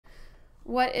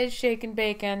What is Shakin'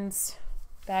 Bacon's?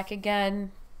 Back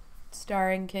again,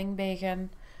 starring King Bacon.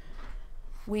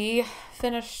 We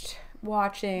finished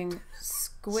watching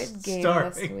Squid Game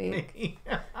this week. Me.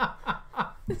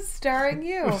 Starring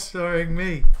you. Starring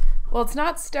me. Well, it's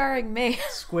not starring me.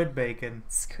 Squid Bacon.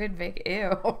 Squid Bacon.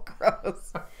 Ew,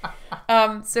 gross.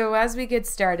 So as we get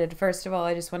started, first of all,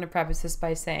 I just want to preface this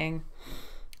by saying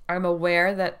I'm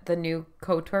aware that the new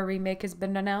KOTOR remake has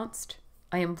been announced.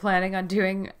 I am planning on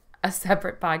doing a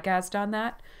separate podcast on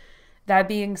that. That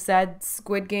being said,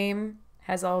 Squid Game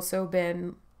has also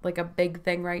been like a big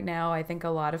thing right now. I think a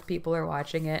lot of people are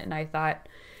watching it, and I thought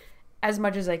as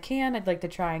much as I can, I'd like to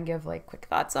try and give like quick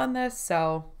thoughts on this.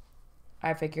 So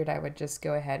I figured I would just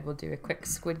go ahead. We'll do a quick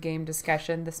Squid Game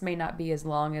discussion. This may not be as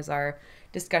long as our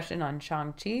discussion on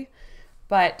Shang-Chi,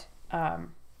 but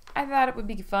I thought it would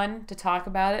be fun to talk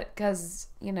about it because,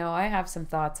 you know, I have some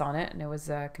thoughts on it and it was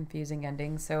a confusing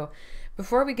ending. So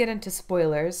before we get into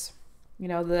spoilers, you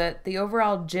know, the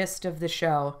overall gist of the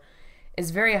show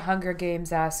is very Hunger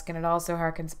Games-esque, and it also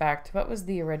harkens back to what was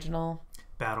the original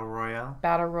Battle Royale.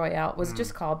 Battle Royale. Was it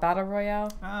just called Battle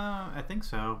Royale? I think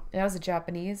so. That was a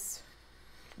Japanese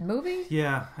movie?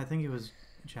 Yeah, I think it was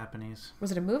Japanese.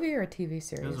 Was it a movie or a TV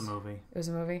series? It was a movie. It was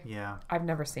a movie? Yeah. I've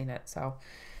never seen it, so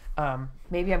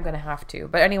maybe I'm going to have to.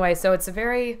 But anyway, so it's a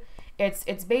very,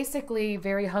 it's basically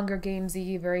very Hunger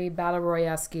Games-y, very Battle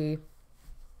Royale-esque,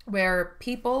 where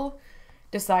people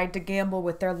decide to gamble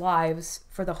with their lives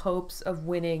for the hopes of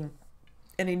winning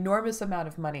an enormous amount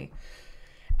of money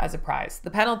as a prize. The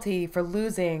penalty for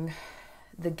losing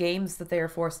the games that they are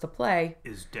forced to play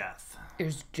Is death.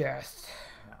 is death.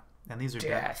 Yeah. And these are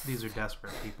Death. these are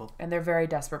desperate people. And they're very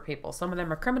desperate people. Some of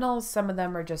them are criminals. Some of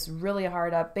them are just really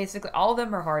hard up. Basically, all of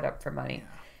them are hard up for money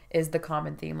is the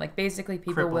common theme. Like, basically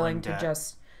people Crippling willing debt. to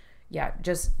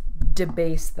just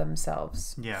debase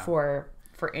themselves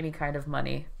for any kind of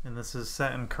money. And this is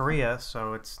set in Korea,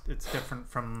 so it's different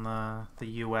from the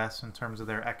U.S. in terms of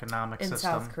their economic In system.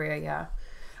 South Korea,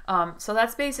 yeah. So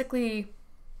that's basically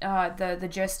the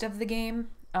gist of the game.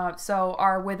 So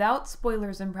our without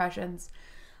spoilers impressions,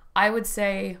 I would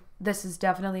say this is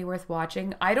definitely worth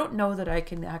watching. I don't know that I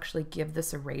can actually give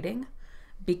this a rating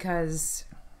because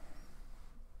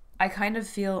I kind of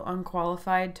feel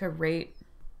unqualified to rate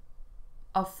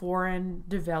a foreign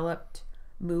developed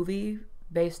movie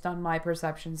based on my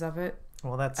perceptions of it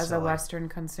Well, that's as silly. a Western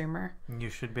consumer. You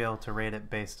should be able to rate it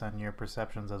based on your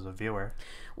perceptions as a viewer.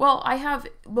 Well,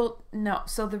 no.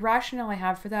 So the rationale I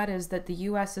have for that is that the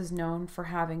U.S. is known for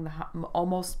having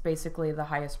almost basically the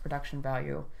highest production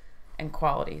value and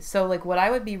quality. So like what I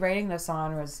would be rating this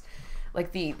on was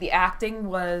like the acting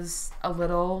was a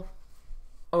little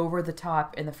over the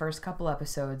top in the first couple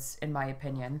episodes, in my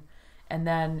opinion. And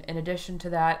then in addition to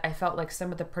that, I felt like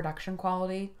some of the production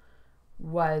quality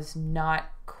was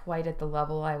not quite at the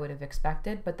level I would have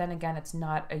expected. But then again, it's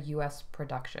not a U.S.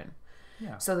 production.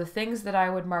 Yeah. So the things that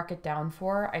I would mark it down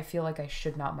for, I feel like I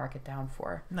should not mark it down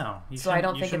for. No. So I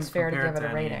don't think it's fair to give it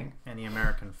a rating. Any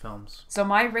American films. So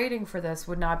my rating for this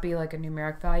would not be like a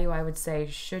numeric value. I would say,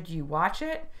 should you watch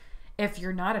it? If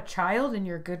you're not a child and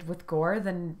you're good with gore,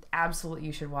 then absolutely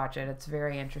you should watch it. It's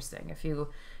very interesting. If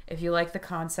you like the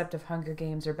concept of Hunger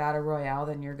Games or Battle Royale,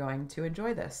 then you're going to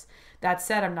enjoy this. That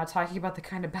said, I'm not talking about the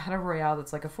kind of Battle Royale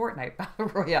that's like a Fortnite Battle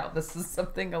Royale. This is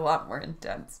something a lot more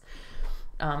intense.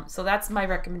 So that's my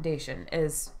recommendation,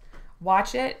 is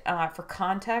watch it. For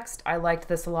context, I liked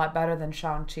this a lot better than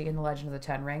Shang-Chi and the Legend of the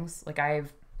Ten Rings. Like,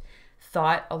 I've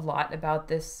thought a lot about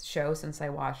this show since I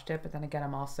watched it, but then again,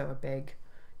 I'm also a big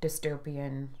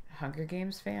dystopian Hunger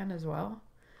Games fan as well.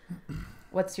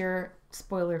 What's your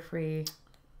spoiler-free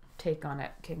take on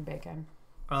it, King Bacon?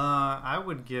 I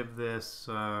would give this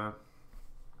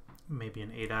maybe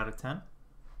an 8 out of 10.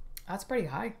 That's pretty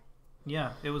high.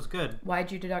 Yeah, it was good.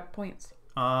 Why'd you deduct points?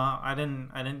 I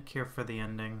didn't care for the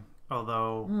ending,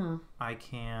 although I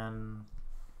can.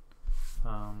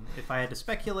 If I had to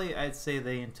speculate, I'd say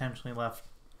they intentionally left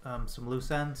some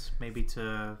loose ends, maybe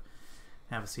to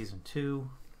have a season 2.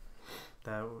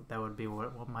 That would be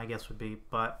what my guess would be,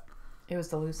 but It was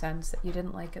the loose ends that you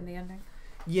didn't like in the ending.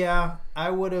 yeah, I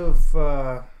would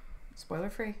have. Spoiler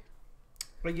free.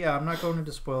 But yeah, I'm not going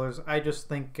into spoilers. I just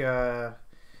think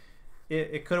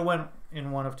it could have went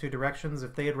in one of two directions.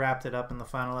 If they had wrapped it up in the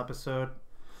final episode,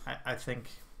 I think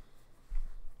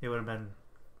it would have been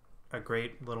a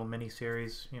great little mini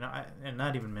series. You know, and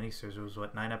not even mini series. It was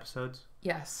 9 episodes.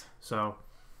 Yes. So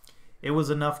it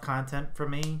was enough content for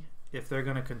me. If they're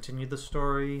going to continue the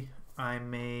story, I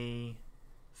may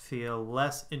feel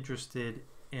less interested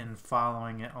in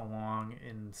following it along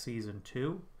in season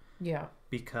 2. Yeah.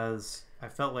 Because I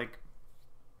felt like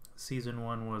season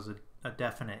 1 was a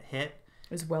definite hit.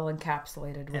 It was well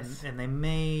encapsulated with... And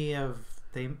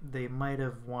they might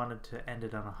have wanted to end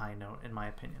it on a high note, in my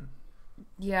opinion.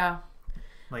 Yeah.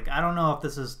 Like, I don't know if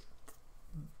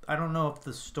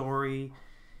the story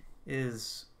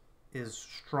is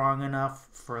strong enough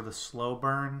for the slow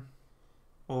burn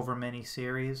over many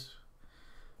series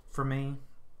for me.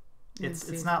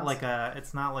 It's not like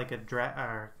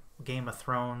a Game of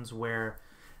Thrones where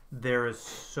there is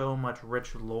so much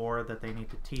rich lore that they need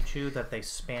to teach you that they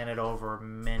span it over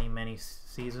many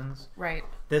seasons. Right.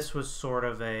 This was sort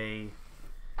of a,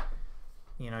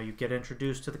 you get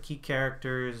introduced to the key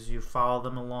characters, you follow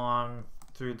them along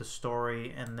through the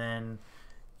story, and then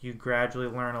you gradually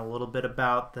learn a little bit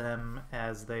about them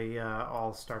as they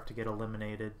all start to get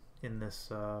eliminated in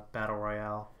this battle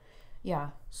royale. Yeah.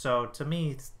 So to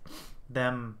me, it's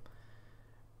them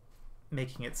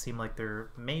making it seem like there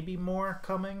may be more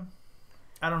coming.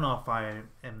 I don't know if I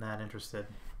am that interested.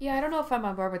 Yeah, I don't know if I'm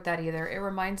on board with that either. It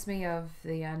reminds me of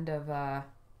the end of the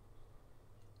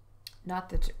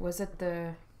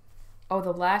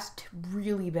last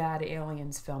really bad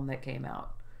Aliens film that came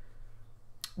out,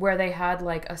 where they had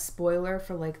like a spoiler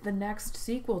for like the next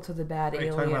sequel to the bad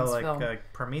Aliens film. Are you talking about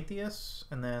like Prometheus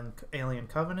and then Alien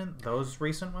Covenant, those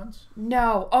recent ones?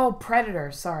 No, Predator.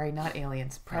 Sorry, not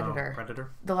Aliens. Predator. Oh,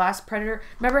 Predator. The last Predator.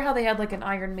 Remember how they had like an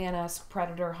Iron Man-esque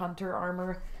Predator hunter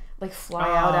armor like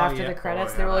fly out after the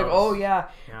credits? They were like,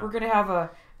 we're gonna have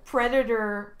a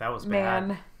Predator. That was man.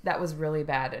 Bad. That was really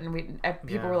bad, and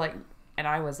people were like. And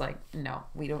I was like, no,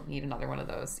 we don't need another one of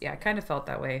those. Yeah, I kind of felt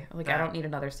that way. Like, I don't need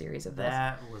another series of this.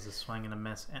 That was a swing and a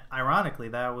miss. And ironically,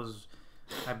 that was,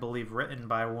 I believe, written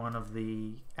by one of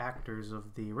the actors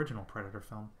of the original Predator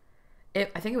film.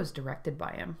 I think it was directed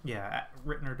by him. Yeah,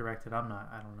 written or directed. I don't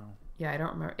know. Yeah, I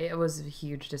don't remember. It was a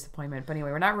huge disappointment. But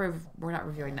anyway, we're not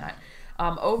reviewing that.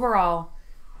 Overall,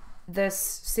 this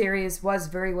series was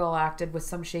very well acted with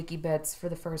some shaky bits for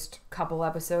the first couple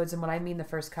episodes. And when I mean the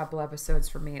first couple episodes,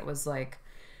 for me, it was like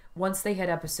once they hit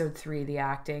episode 3, the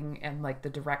acting and like the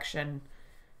direction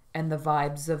and the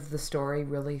vibes of the story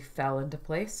really fell into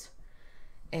place.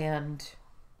 And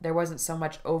there wasn't so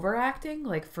much overacting.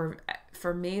 Like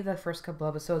for me, the first couple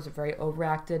episodes are very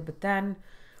overacted, but then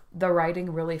the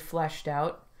writing really fleshed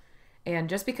out. And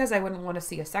just because I wouldn't want to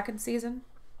see a second season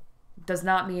does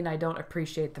not mean I don't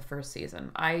appreciate the first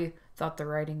season. I thought the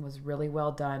writing was really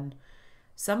well done.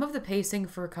 Some of the pacing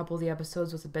for a couple of the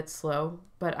episodes was a bit slow,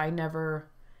 but it never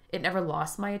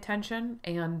lost my attention.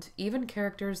 And even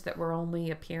characters that were only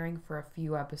appearing for a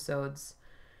few episodes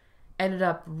ended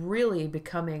up really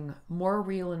becoming more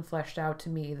real and fleshed out to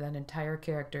me than entire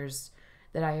characters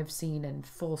that I have seen in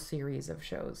full series of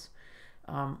shows.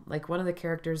 Like one of the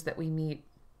characters that we meet,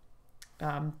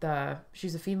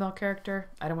 she's a female character.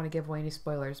 I don't want to give away any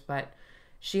spoilers, but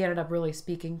she ended up really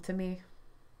speaking to me.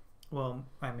 Well,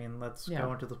 I mean, let's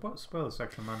go into the spoiler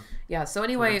section then. Yeah, so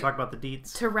anyway, talk about the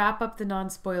deets. To wrap up the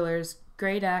non-spoilers,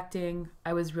 great acting.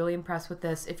 I was really impressed with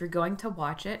this. If you're going to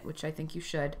watch it, which I think you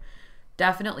should,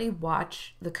 definitely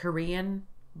watch the Korean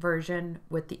version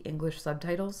with the English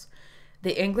subtitles.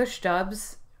 The English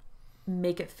dubs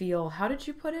make it feel, how did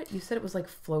you put it? You said it was like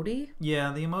floaty?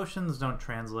 Yeah, the emotions don't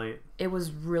translate. They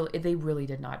really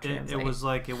did not translate. It was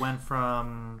like, it went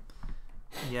from,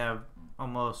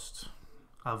 almost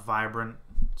a vibrant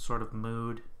sort of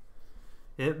mood.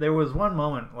 There was one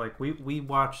moment, like, we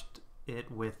watched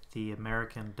it with the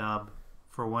American dub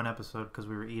for one episode because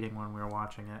we were eating when we were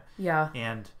watching it. Yeah.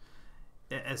 And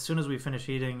as soon as we finished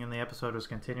eating and the episode was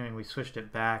continuing, we switched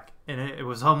it back. And it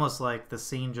was almost like the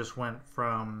scene just went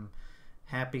from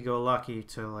happy-go-lucky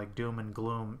to like doom and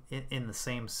gloom in the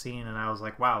same scene. And I was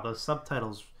like, wow, those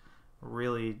subtitles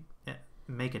really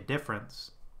make a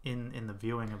difference in the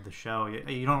viewing of the show.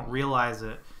 You don't realize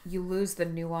it. You lose the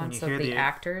nuance of the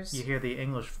actors. You hear the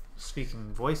English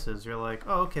speaking voices. You're like,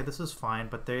 oh, okay, this is fine.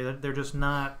 But they're just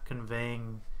not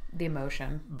conveying the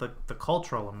emotion, the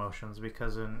cultural emotions,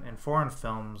 because in foreign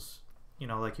films,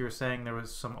 like you were saying, there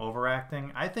was some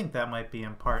overacting. I think that might be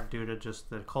in part due to just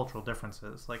the cultural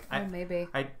differences. Like, maybe.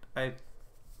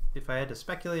 If I had to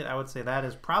speculate, I would say that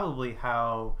is probably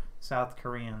how South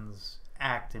Koreans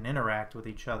act and interact with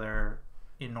each other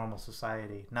in normal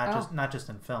society, not just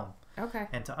in film. Okay.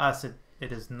 And to us, it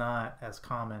is not as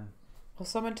common. Well,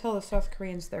 someone tell the South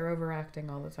Koreans they're overacting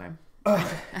all the time.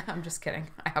 I'm just kidding.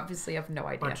 I obviously have no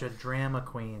idea. Bunch of drama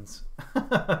queens.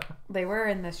 They were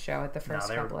in this show at the first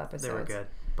couple episodes. They were good,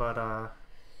 but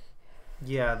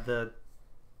the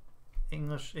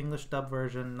English dub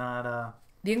version not.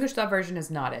 The English dub version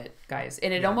is not it, guys,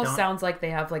 and it almost sounds like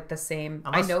they have like the same.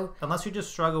 Unless you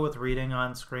just struggle with reading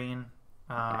on screen,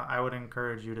 I would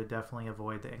encourage you to definitely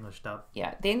avoid the English dub.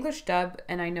 Yeah, the English dub,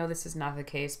 and I know this is not the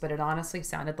case, but it honestly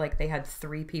sounded like they had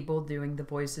 3 people doing the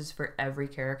voices for every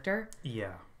character.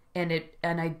 Yeah. And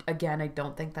I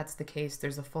don't think that's the case.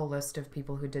 There's a full list of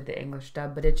people who did the English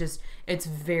dub, but it's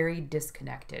very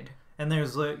disconnected. And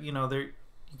there's, you know, there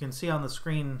you can see on the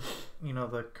screen, you know,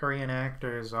 the Korean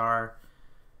actors are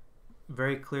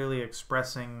very clearly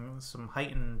expressing some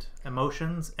heightened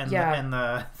emotions, and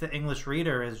the English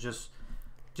reader is just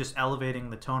elevating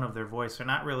the tone of their voice. They're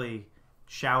not really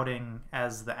shouting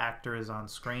as the actor is on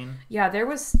screen. Yeah, there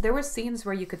was scenes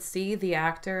where you could see the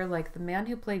actor, like the man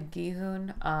who played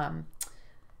Gi-hoon,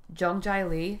 Jung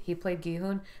Jae-lee, he played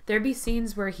Gi-hoon. There'd be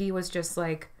scenes where he was just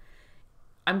like,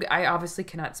 I obviously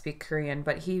cannot speak Korean,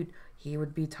 but he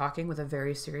would be talking with a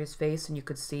very serious face, and you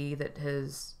could see that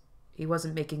he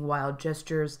wasn't making wild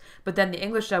gestures. But then the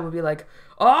English dub would be like,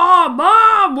 "Oh,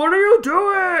 Mom, what are you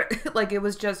doing?" Like, it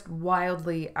was just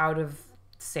wildly out of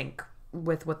sync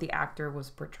with what the actor was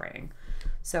portraying.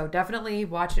 So definitely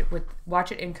watch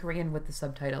it in Korean with the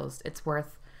subtitles. It's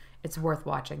worth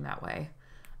watching that way.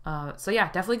 So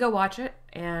yeah, definitely go watch it.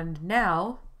 And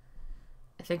now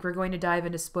I think we're going to dive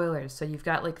into spoilers. So you've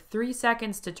got like 3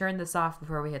 seconds to turn this off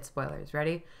before we hit spoilers.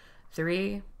 Ready?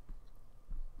 3,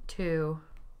 2,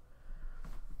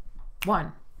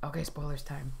 1. Okay, spoilers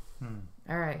time.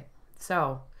 All right.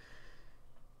 So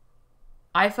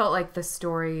I felt like the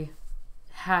story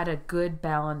had a good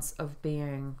balance of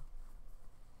being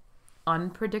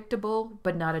unpredictable,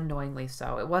 but not annoyingly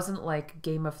so. It wasn't like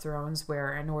Game of Thrones,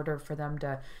 where in order for them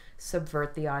to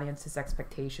subvert the audience's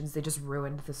expectations, they just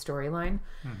ruined the storyline.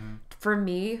 For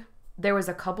me, there was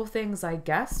a couple things I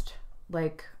guessed.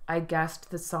 Like, I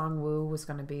guessed that Song-woo was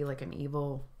going to be like an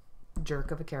evil jerk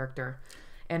of a character.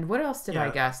 And what else did I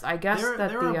guess? I guessed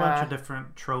there were a bunch of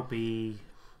different tropey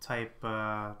type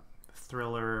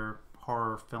thriller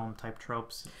horror film type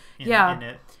tropes in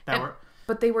it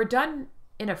but they were done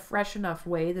in a fresh enough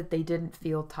way that they didn't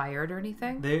feel tired or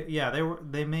anything.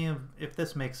 They may have, if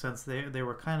this makes sense, they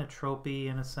were kind of tropey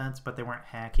in a sense, but they weren't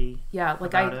hacky. Yeah,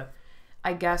 like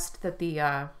I guessed that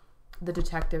the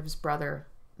detective's brother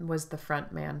was the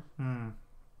front man.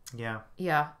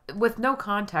 Yeah, with no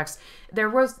context.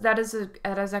 That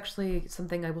is actually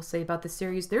something I will say about the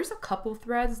series. There's a couple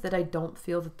threads that I don't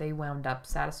feel that they wound up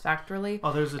satisfactorily.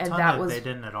 Oh, there's a ton that they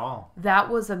didn't at all. That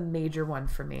was a major one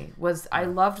for me. I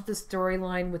loved the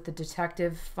storyline with the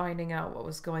detective finding out what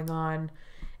was going on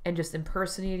and just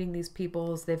impersonating these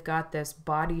people as they've got this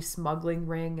body smuggling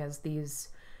ring as these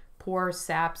poor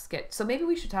saps get. So maybe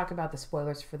we should talk about the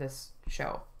spoilers for this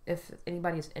show if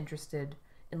anybody's interested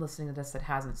in listening to this that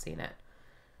hasn't seen it.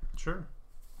 Sure.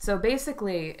 So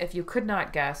basically, if you could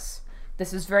not guess,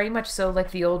 this is very much so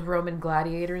like the old Roman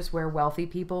gladiators, where wealthy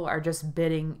people are just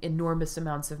bidding enormous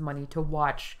amounts of money to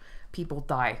watch people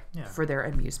die for their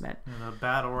amusement. And a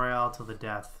battle royale to the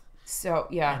death. So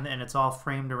yeah, and it's all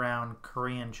framed around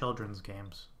Korean children's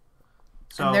games.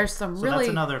 So and there's some really, that's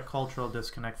another cultural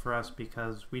disconnect for us,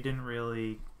 because we didn't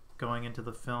really, going into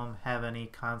the film, have any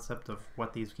concept of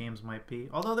what these games might be.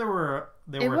 Although there were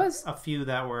a few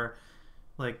that were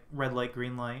like red light,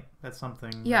 green light. That's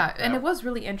something. Yeah, and it was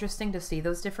really interesting to see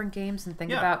those different games and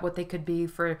think about what they could be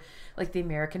for like the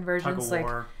American versions. Tug of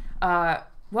War.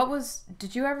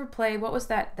 Did you ever play, what was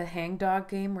that, the hangdog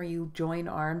game where you join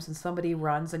arms and somebody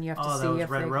runs and you have to see if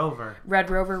Red Rover. Red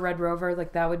Rover,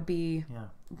 like that would be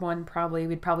one probably.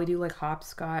 We'd probably do like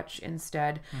hopscotch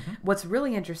instead. What's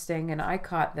really interesting, and I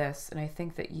caught this, and I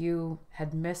think that you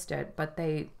had missed it, but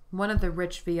one of the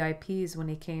rich VIPs, when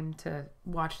he came to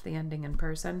watch the ending in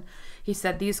person, he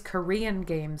said these Korean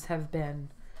games have been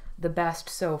the best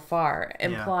so far,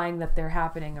 implying that they're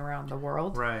happening around the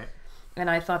world. Right. And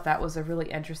I thought that was a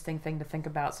really interesting thing to think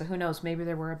about. So who knows? Maybe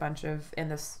there were a bunch of, in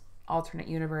this alternate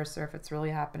universe, or if it's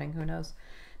really happening, who knows?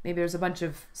 Maybe there's a bunch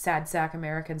of sad sack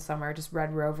Americans somewhere just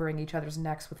red rovering each other's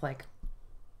necks with like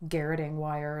garroting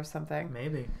wire or something.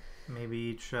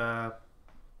 Maybe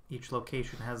each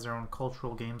location has their own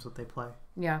cultural games that they play.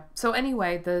 Yeah. So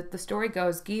anyway, the story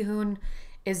goes, Gi-hoon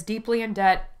is deeply in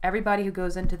debt. Everybody who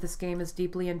goes into this game is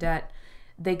deeply in debt.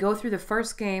 They go through the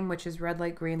first game, which is red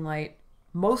light, green light.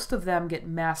 Most of them get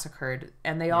massacred,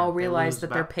 and they all realize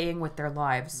that they're paying with their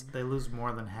lives. They lose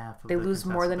more than half of the contestants.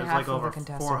 More than half of the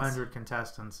contestants. 400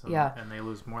 contestants, and they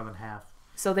lose more than half.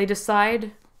 So they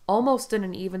decide, almost in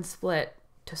an even split,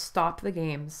 to stop the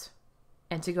games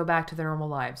and to go back to their normal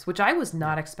lives, which I was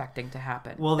not expecting to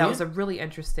happen. Well, that was a really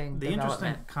interesting development. The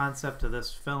interesting concept of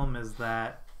this film is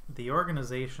that the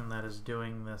organization that is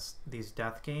doing these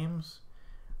death games,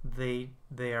 they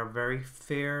are very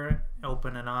fair,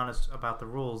 open, and honest about the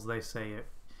rules. They say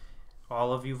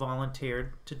all of you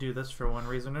volunteered to do this for one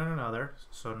reason or another,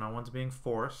 so no one's being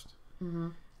forced. Mm-hmm.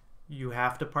 You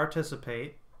have to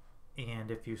participate, and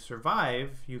if you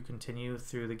survive, you continue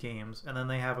through the games. And then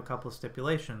they have a couple of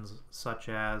stipulations, such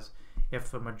as if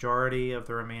the majority of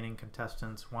the remaining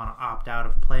contestants want to opt out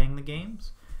of playing the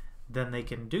games, then they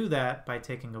can do that by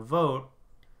taking a vote,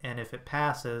 and if it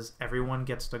passes, everyone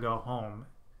gets to go home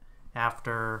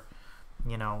after,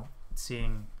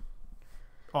 seeing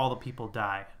all the people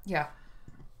die. Yeah.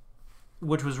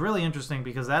 Which was really interesting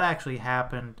because that actually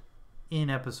happened in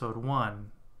episode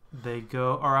 1.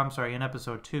 In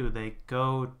episode 2, they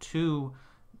go to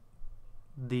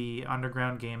the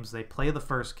underground games. They play the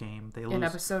first game. In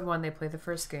episode 1, they play the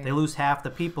first game. They lose half the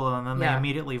people, and then they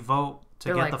immediately vote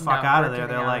to get the fuck out of there.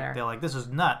 They're like, this is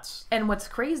nuts. And what's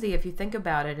crazy, if you think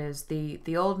about it, is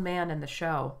the old man in the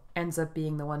show ends up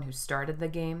being the one who started the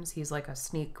games. He's like a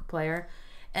sneak player,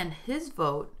 and his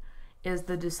vote is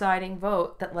the deciding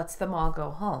vote that lets them all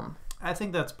go home. I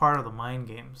think that's part of the mind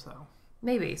games, though.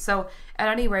 Maybe. So, at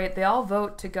any rate, they all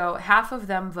vote to go. Half of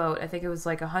them vote. I think it was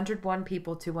like 101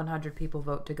 people to 100 people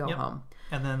vote to go home.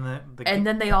 And then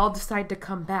then they all decide to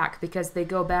come back because they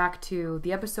go back to...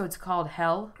 The episode's called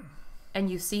Hell,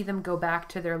 and you see them go back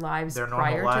to their lives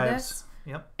prior to this.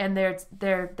 Yep. And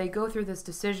they go through this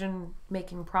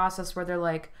decision-making process where they're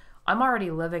like, I'm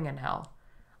already living in hell.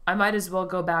 I might as well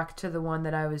go back to the one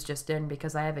that I was just in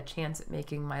because I have a chance at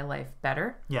making my life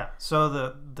better. Yeah. So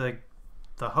the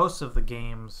hosts of the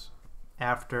games,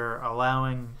 after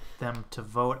allowing them to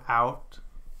voting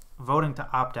to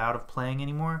opt out of playing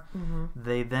anymore,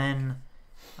 they then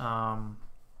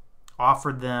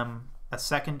offered them a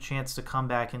second chance to come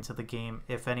back into the game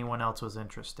if anyone else was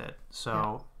interested.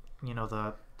 So,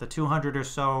 the 200 or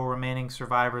so remaining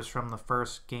survivors from the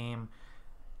first game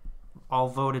all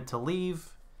voted to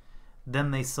leave.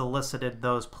 Then they solicited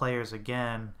those players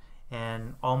again,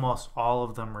 and almost all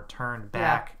of them returned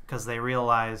back because they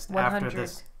realized 100. after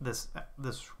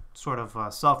this sort of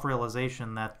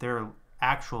self-realization that their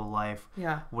actual life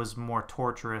was more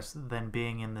torturous than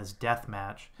being in this death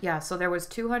match. Yeah, so there was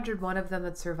 201 of them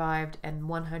that survived and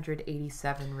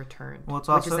 187 returned,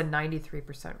 which is a 93%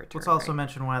 return. Let's also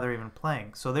mention why they're even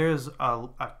playing. So there's a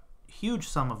huge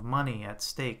sum of money at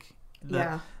stake.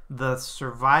 The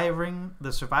surviving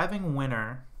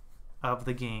winner of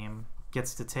the game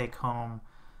gets to take home,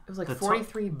 it was like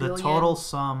 43 billion the total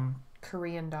sum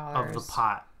Korean dollars of the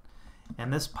pot.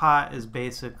 And this pot is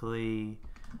basically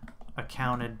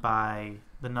accounted by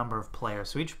the number of players.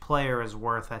 So each player is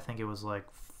worth, I think it was like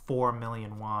 4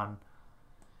 million won.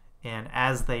 And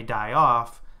as they die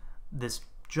off, this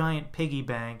giant piggy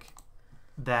bank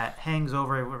that hangs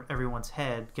over everyone's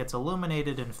head gets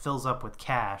illuminated and fills up with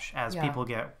cash as people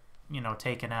get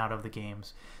taken out of the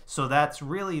games. So that's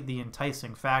really the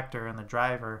enticing factor and the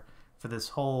driver for this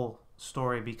whole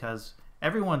story, because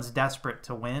everyone's desperate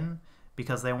to win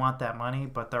because they want that money,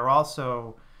 but they're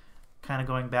also kind of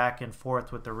going back and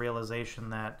forth with the realization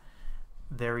that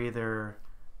they're either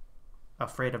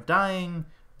afraid of dying,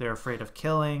 they're afraid of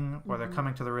killing, or they're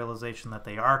coming to the realization that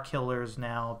they are killers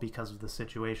now because of the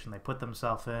situation they put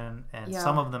themselves in, and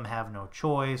some of them have no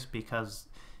choice because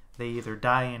they either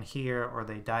die in here or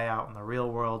they die out in the real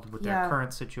world with their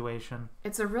current situation.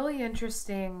 It's a really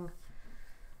interesting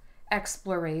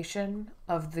exploration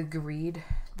of the greed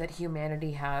that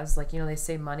humanity has. Like, they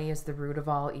say money is the root of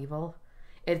all evil.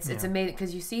 It's amazing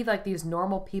because you see like these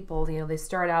normal people, they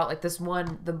start out like this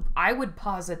one, I would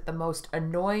posit the most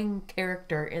annoying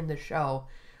character in the show.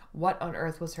 What on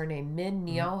earth was her name? Min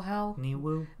Neo How?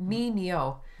 Niwoo? Mi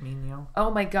Neo. Mi Neo. Oh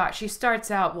my god. She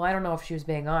starts out, well, I don't know if she was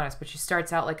being honest, but she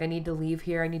starts out like, I need to leave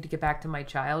here. I need to get back to my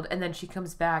child. And then she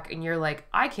comes back and you're like,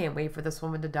 I can't wait for this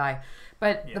woman to die.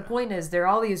 But the point is, they're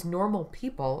all these normal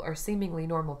people, or seemingly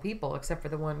normal people, except for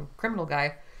the one criminal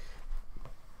guy.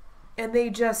 And they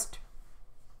just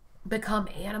become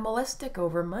animalistic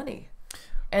over money.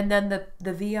 And then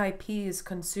the VIPs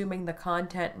consuming the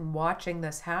content and watching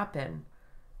this happen,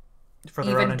 for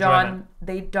their own enjoyment.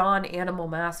 They don animal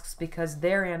masks because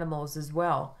they're animals as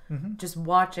well. Just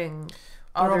watching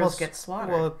others get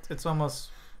slaughtered. Well, it's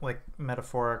almost like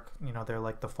metaphoric. They're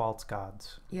like the false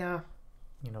gods. Yeah.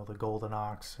 The golden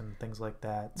ox and things like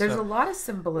that. There's a lot of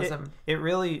symbolism. It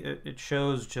really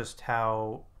shows just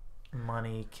how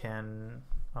money can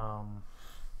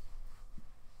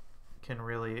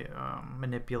really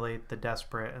manipulate the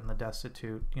desperate and the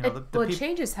destitute. It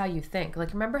changes how you think.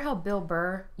 Like, remember how Bill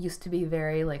Burr used to be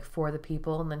very like for the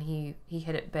people, and then he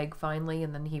hit it big finally,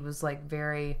 and then he was like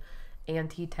very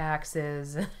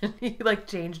anti-taxes, and he like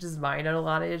changed his mind on a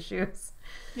lot of issues.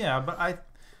 Yeah, but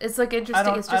it's like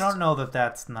interesting. I don't know that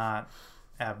that's not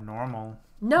abnormal.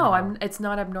 No, it's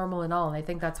not abnormal at all. And I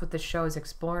think that's what the show is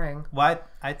exploring. Well,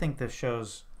 I think this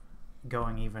show's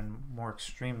going even more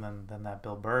extreme than that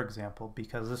Bill Burr example,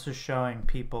 because this is showing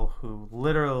people who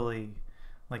literally,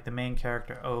 like the main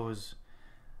character, owes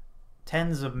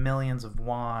tens of millions of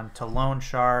won to loan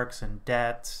sharks and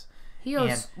debts. He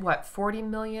owes, what, 40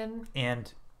 million?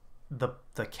 And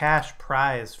the cash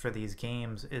prize for these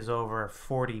games is over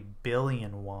 40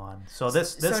 billion won. So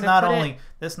this not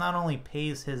only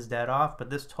pays his debt off, but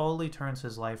this totally turns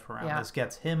his life around. Yeah. This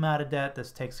gets him out of debt.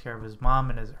 This takes care of his mom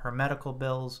and her medical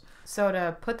bills. So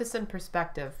to put this in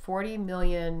perspective, 40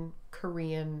 million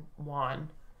Korean won,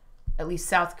 at least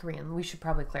South Korean. We should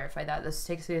probably clarify that. This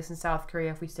takes place in South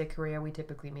Korea. If we say Korea, we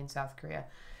typically mean South Korea.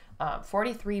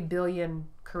 43 billion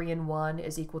Korean won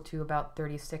is equal to about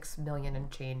 36 million and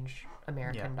change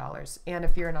American dollars. And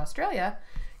if you're in Australia,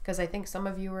 because I think some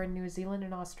of you are in New Zealand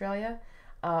and Australia,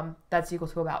 that's equal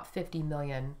to about 50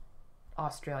 million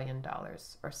Australian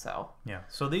dollars or so. Yeah.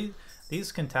 So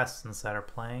these contestants that are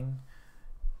playing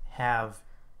have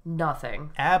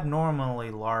nothing, abnormally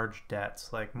large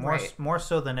debts, like more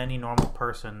so than any normal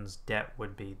person's debt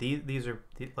would be. These are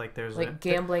like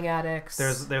gambling addicts.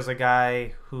 There's a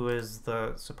guy who is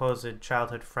the supposed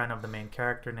childhood friend of the main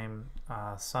character named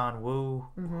San Woo,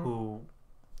 who,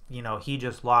 he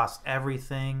just lost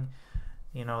everything,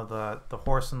 the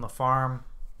horse and the farm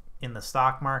in the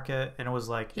stock market, and it was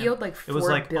like he owed like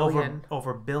 $4 billion.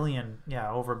 over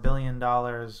 $1 billion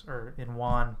or in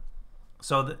won.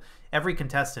 So every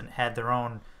contestant had their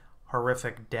own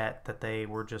horrific debt that they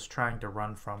were just trying to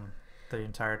run from the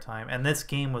entire time. And this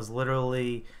game was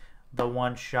literally the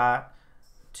one shot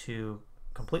to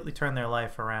completely turn their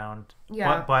life around.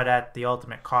 Yeah. But at the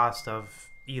ultimate cost of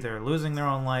either losing their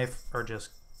own life or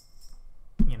just,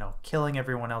 killing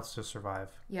everyone else to survive.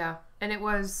 Yeah. And it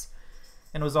was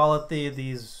all at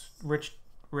these rich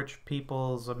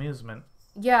people's amusement.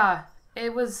 Yeah.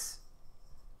 It was...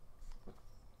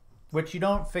 Which you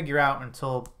don't figure out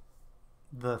until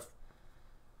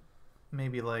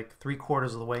maybe like 3/4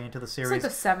 of the way into the series.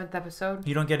 It's like the 7th episode.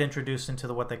 You don't get introduced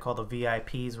into what they call the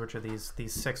VIPs, which are these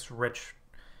 6 rich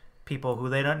people who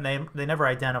they never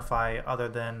identify other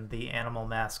than the animal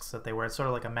masks that they wear. It's sort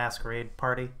of like a masquerade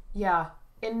party. Yeah.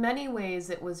 In many ways,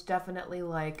 it was definitely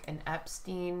like an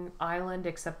Epstein Island,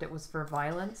 except it was for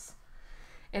violence.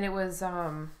 And it was,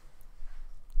 I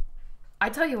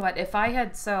tell you what, if I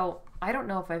had, I don't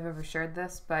know if I've ever shared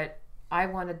this, but I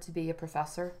wanted to be a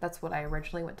professor. That's what I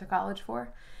originally went to college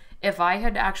for. If I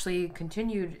had actually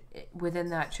continued within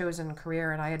that chosen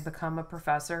career and I had become a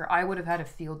professor, I would have had a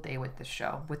field day with this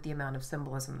show, with the amount of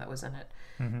symbolism that was in it.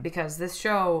 Mm-hmm. Because this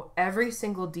show, every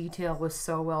single detail was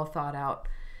so well thought out.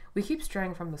 We keep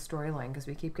straying from the storyline because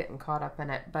we keep getting caught up in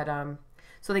it. But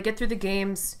so they get through the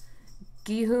games.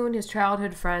 Gi-hoon, his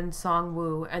childhood friend,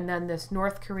 Song-woo, and then this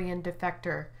North Korean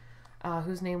defector,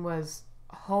 whose name was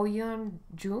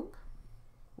Ho-yeon-jung?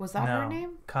 Was that her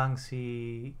name? Kang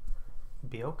Se-byok,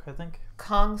 I think.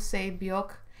 Kang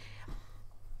Se-byok.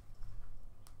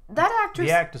 That actress...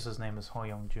 The actress's name is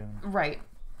Ho-yeon-jung. Right.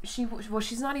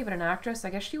 She's not even an actress. I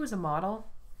guess she was a model,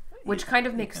 which kind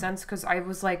of makes sense because I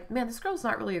was like, man, this girl's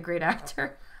not really a great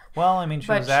actor. Well, I mean,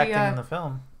 she was acting in the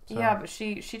film. So. Yeah, but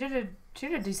she did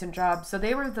a decent job. So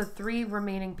they were the 3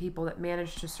 remaining people that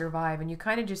managed to survive, and you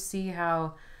kind of just see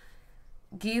how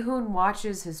Gi-hoon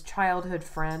watches his childhood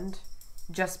friend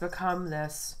just become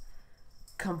this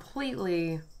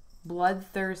completely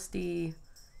bloodthirsty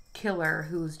killer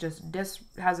who's just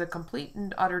has a complete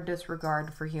and utter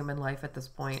disregard for human life at this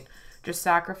point. Just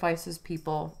sacrifices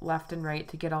people left and right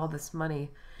to get all this money.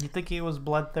 You think he was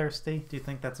bloodthirsty? Do you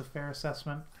think that's a fair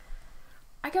assessment?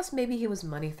 I guess maybe he was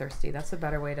money thirsty. That's a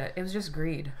better way to... It was just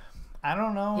greed. I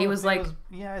don't know. He was like...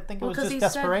 I think it was just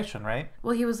desperation, right?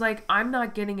 Well, he was like, I'm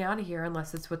not getting out of here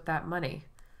unless it's with that money.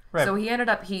 Right. So he ended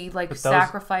up...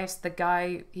 sacrificed the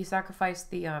guy... He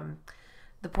sacrificed the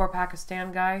poor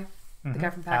Pakistan guy. Mm-hmm. The guy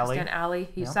from Pakistan, Ali.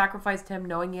 He sacrificed him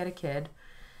knowing he had a kid.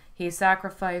 He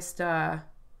sacrificed the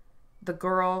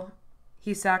girl.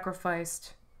 He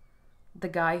sacrificed the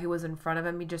guy who was in front of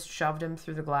him. He just shoved him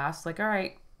through the glass. Like, all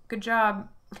right, good job.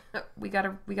 we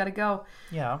gotta go.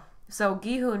 Yeah. So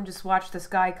Gi-hoon just watched this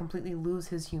guy completely lose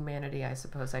his humanity, I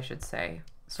suppose I should say,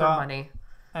 for money.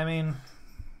 I mean,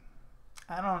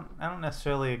 I don't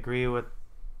necessarily agree with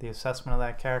the assessment of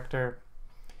that character.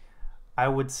 I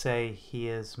would say he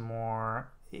is more...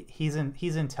 He's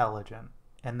intelligent,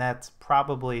 and that's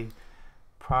probably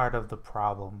part of the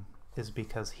problem, is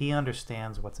because he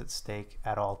understands what's at stake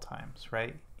at all times,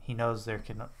 right? He knows there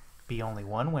can be only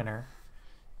one winner,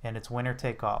 and it's winner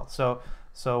take all.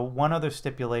 So one other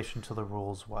stipulation to the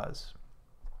rules was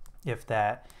if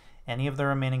any of the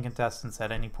remaining contestants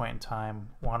at any point in time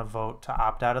want to vote to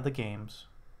opt out of the games,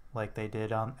 like they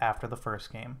did after the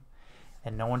first game,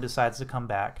 and no one decides to come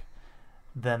back,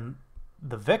 then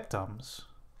the victims,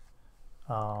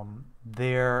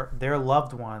 their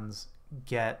loved ones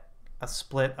get a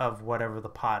split of whatever the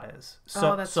pot is.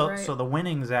 So that's so right. so the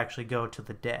winnings actually go to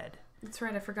the dead. That's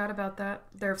right. I forgot about that.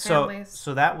 Their families.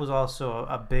 So that was also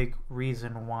a big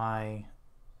reason why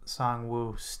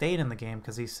Sang-woo stayed in the game,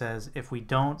 because he says, if we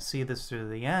don't see this through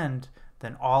the end,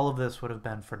 then all of this would have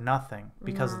been for nothing,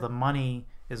 because the money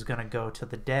is going to go to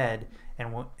the dead,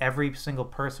 and every single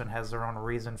person has their own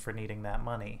reason for needing that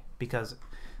money. Because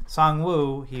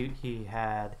Sang-woo, he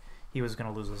was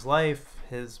going to lose his life,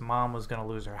 his mom was going to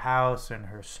lose her house and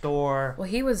her store. Well,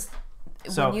 he was...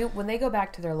 when they go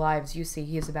back to their lives, you see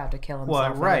he's about to kill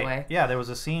himself anyway. Yeah, there was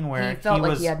a scene where he felt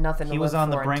like he had nothing to he was live on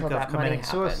the for brink until of that committing money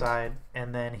suicide,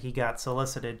 and then he got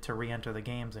solicited to re-enter the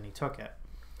games, and he took it.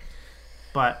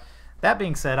 But that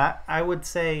being said, I would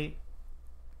say,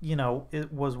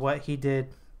 it was what he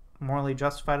did morally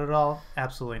justified at all?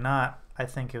 Absolutely not. I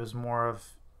think it was more of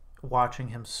watching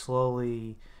him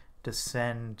slowly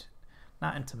descend,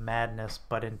 not into madness,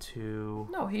 but into...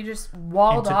 No, he just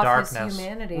walled off darkness. His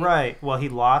humanity. Right. Well, he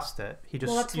lost it.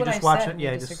 That's you what just I watch said. it.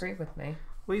 Yeah, you disagree with me.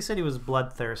 Well, you said he was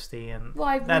bloodthirsty, and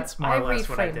I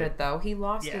reframed it, though. He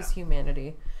lost his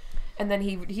humanity. And then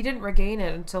he didn't regain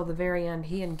it until the very end.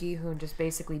 He and Gi-hoon just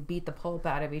basically beat the pulp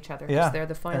out of each other because they're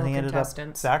the final contestants.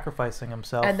 Ended up sacrificing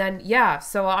himself. And then,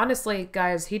 so honestly,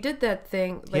 guys, he did that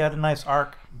thing. He had a nice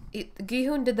arc.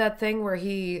 Gi-hoon did that thing where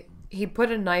he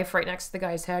put a knife right next to the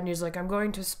guy's head, and he's like, I'm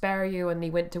going to spare you. And he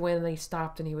went to win, and he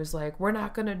stopped, and he was like, we're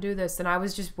not going to do this. And I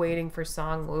was just waiting for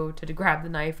Sang-woo to grab the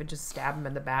knife and just stab him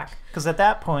in the back. Because at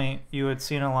that point, you had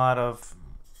seen a lot of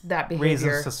that behavior.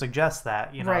 Reasons to suggest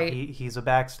that. Right. He's a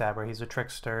backstabber. He's a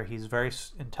trickster. He's very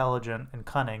intelligent and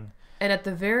cunning. And at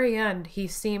the very end, he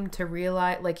seemed to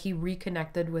realize, like, he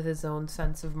reconnected with his own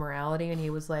sense of morality, and he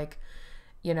was like,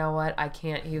 you know what, I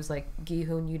can't. He was like,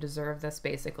 Gi-hoon, you deserve this,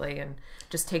 basically, and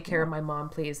just take care of my mom,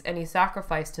 please. And he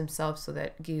sacrificed himself so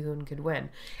that Gi-hoon could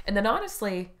win. And then,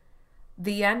 honestly,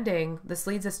 the ending, this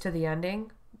leads us to the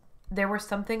ending. There were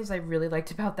some things I really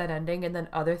liked about that ending, and then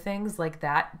other things like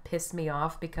that pissed me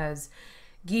off because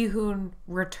Gi-hoon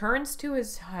returns to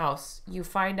his house. You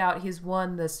find out he's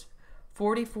won this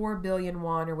 44 billion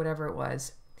won or whatever it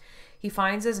was. He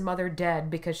finds his mother dead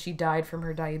because she died from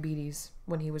her diabetes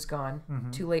when he was gone.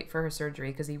 Mm-hmm. Too late for her surgery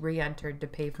because he re-entered to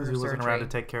pay for her surgery. Because he wasn't around to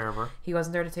take care of her. He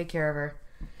wasn't there to take care of her.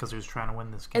 Because he was trying to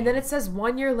win this game. And then it says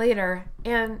 1 year later,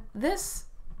 and this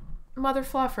mother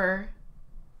fluffer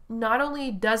not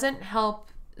only doesn't help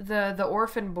the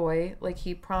orphan boy like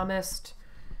he promised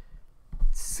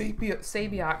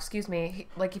Sabiak, excuse me,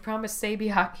 like he promised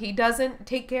Sabiak, he doesn't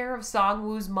take care of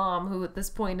Sang-woo's mom, who at this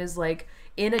point is like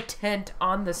in a tent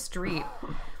on the street.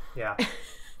 Yeah.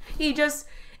 He just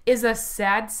is a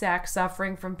sad sack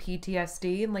suffering from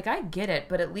PTSD, and like I get it,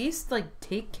 but at least like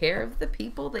take care of the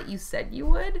people that you said you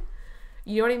would.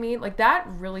 You know what I mean? Like that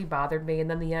really bothered me. And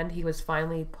then the end, he was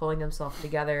finally pulling himself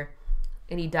together,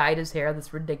 and he dyed his hair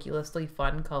this ridiculously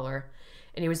fun color.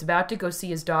 And he was about to go see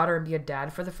his daughter and be a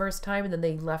dad for the first time, and then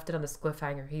they left it on this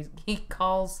cliffhanger.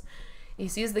 He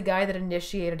sees the guy that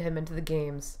initiated him into the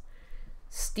games,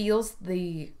 steals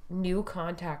the new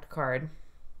contact card,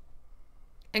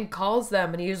 and calls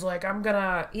them, and he's like,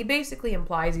 he basically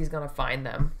implies he's gonna find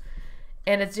them.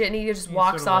 And he just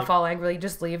walks off all angrily,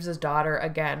 just leaves his daughter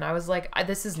again. I was like,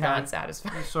 this is not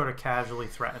satisfying. He sort of casually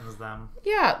threatens them.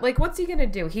 Yeah, like what's he gonna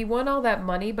do? He won all that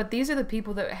money, but these are the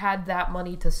people that had that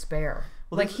money to spare.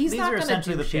 Well, like he's not gonna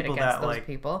do shit against those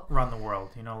people. Run the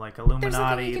world, like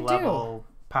Illuminati level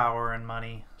power and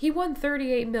money. He won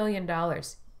 $38 million.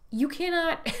 You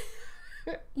can't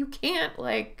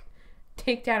like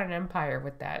take down an empire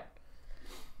with that.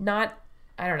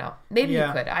 I don't know. Maybe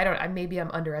you could. Maybe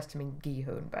I'm underestimating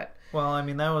Gi-hoon, but. Well, I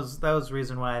mean that was the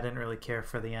reason why I didn't really care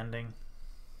for the ending.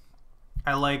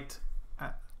 I liked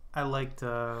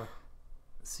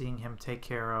seeing him take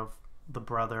care of the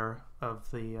brother of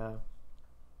the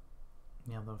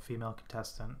the female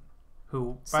contestant,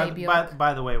 who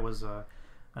by the way was a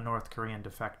North Korean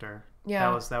defector.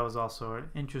 Yeah, that was also an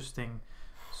interesting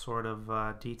sort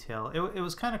of detail. It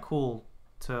was kind of cool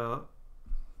to,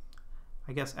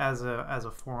 I guess, as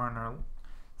a foreigner,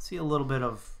 see a little bit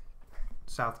of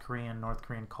South Korean, North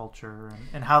Korean culture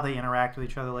and how they interact with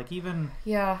each other. Like even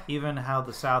how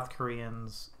the South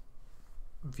Koreans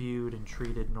viewed and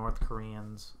treated North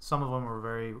Koreans. Some of them were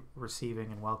very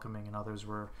receiving and welcoming, and others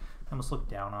were almost looked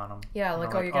down on them. Yeah,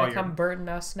 like, you're gonna come burden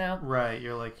us now. Right,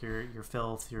 you're like you're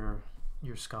filth, you're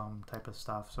your scum type of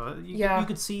stuff. So Yeah. you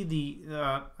could see the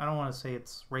I don't want to say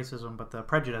it's racism, but the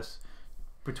prejudice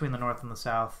between the North and the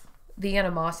South. The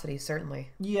animosity, certainly.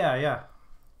 Yeah.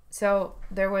 So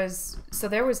there was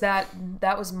that.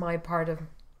 That was my part of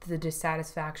the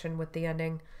dissatisfaction with the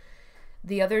ending.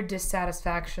 The other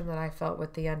dissatisfaction that I felt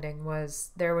with the ending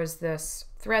was there was this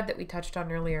thread that we touched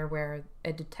on earlier where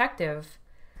a detective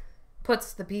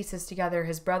puts the pieces together.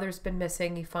 His brother's been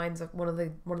missing. He finds one of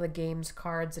the game's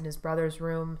cards in his brother's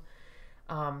room.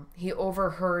 He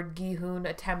overheard Gi-hoon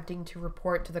attempting to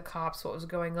report to the cops what was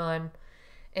going on,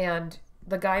 and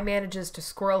the guy manages to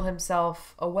squirrel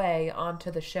himself away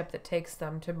onto the ship that takes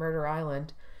them to Murder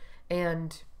Island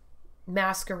and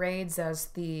masquerades as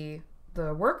the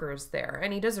workers there.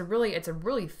 And he does it's a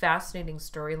really fascinating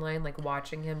storyline, like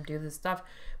watching him do this stuff.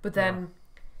 But then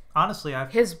honestly,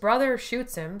 his brother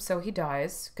shoots him, so he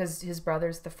dies because his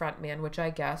brother's the front man, which I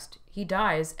guessed. He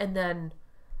dies, and then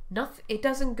nothing. It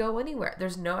doesn't go anywhere.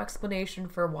 There's no explanation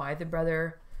for why the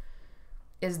brother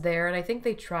is there, and I think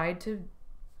they tried to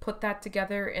put that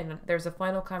together. And there's a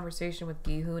final conversation with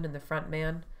Gi-hoon and the front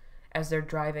man as they're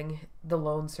driving the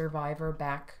lone survivor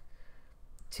back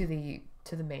to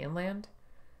the mainland,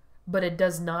 but it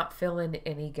does not fill in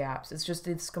any gaps.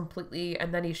 It's completely,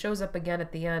 and then he shows up again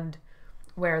at the end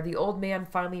where the old man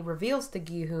finally reveals to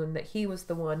Gi-hoon that he was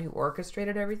the one who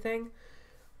orchestrated everything,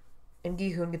 and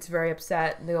Gi-hoon gets very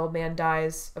upset, and the old man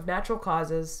dies of natural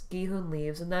causes. Gi-hoon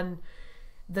leaves, and then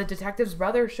the detective's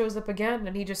brother shows up again,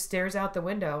 and he just stares out the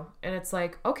window, and it's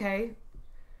like, okay,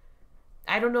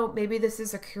 I don't know, maybe this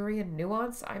is a Korean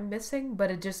nuance I'm missing,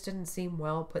 but it just didn't seem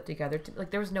well put together.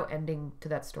 Like, there was no ending to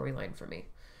that storyline for me.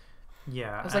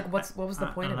 Yeah. I was like, what was the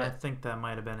point of it? I think that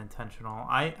might have been intentional.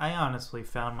 I honestly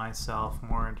found myself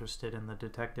more interested in the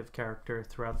detective character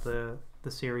throughout the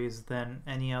series than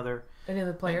any other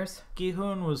players.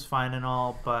 Gi-hoon was fine and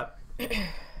all, but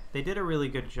they did a really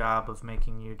good job of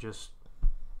making you just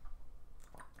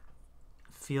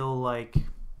feel like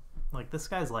this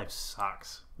guy's life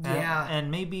sucks. Yeah.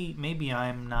 And maybe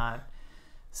I'm not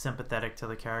sympathetic to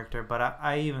the character, but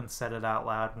I even said it out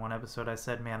loud in one episode. I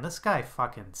said, man, this guy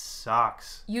fucking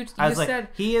sucks. You said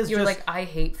like, he is. You're like, I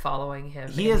hate following him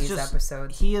in these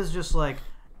episodes. He is just like,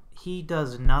 he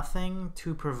does nothing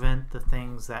to prevent the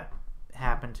things that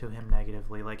happen to him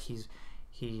negatively. Like he's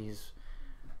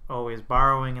always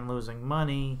borrowing and losing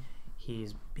money.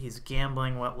 He's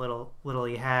gambling what little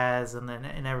he has, and then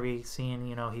in every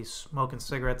scene, he's smoking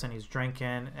cigarettes and he's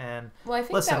drinking. And well, I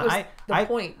think that was the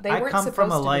point. They weren't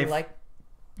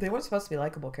supposed to be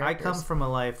likable characters. I come from a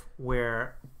life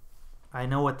where I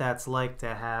know what that's like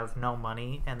to have no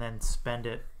money and then spend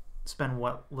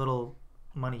what little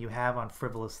money you have on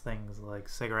frivolous things like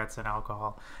cigarettes and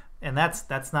alcohol, and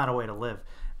that's not a way to live.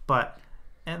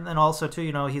 And then also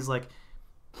too, he's like.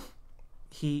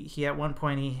 He at one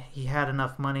point he had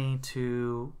enough money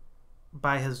to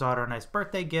buy his daughter a nice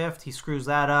birthday gift. He screws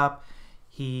that up.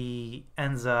 He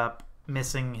ends up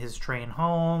missing his train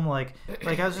home. Like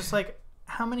I was just like,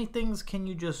 how many things can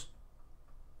you just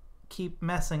keep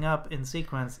messing up in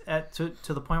sequence to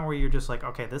the point where you're just like,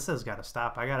 okay, this has got to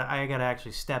stop. I gotta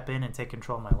actually step in and take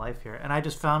control of my life here. And I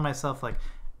just found myself like,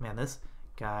 man, this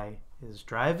guy is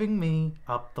driving me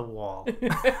up the wall.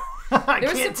 I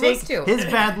can't take his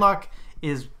bad luck.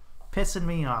 Is pissing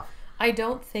me off. I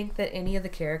don't think that any of the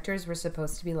characters were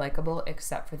supposed to be likable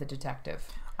except for the detective.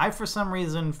 I, for some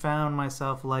reason, found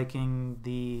myself liking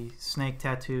the snake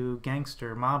tattoo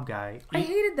gangster mob guy. I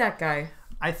hated that guy.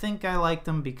 I think I liked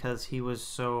him because he was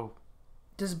so...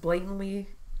 just blatantly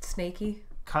snaky?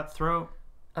 Cutthroat.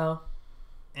 Oh.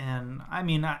 And, I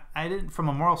mean, I didn't... from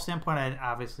a moral standpoint, I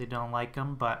obviously don't like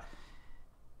him, but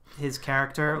his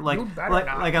character... I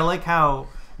like how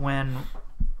when...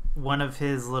 one of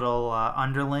his little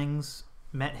underlings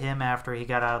met him after he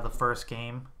got out of the first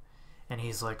game, and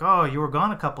he's like, "Oh, you were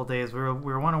gone a couple days. We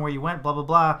were wondering where you went. Blah blah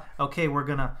blah. Okay, we're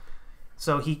gonna."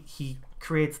 So he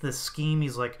creates this scheme.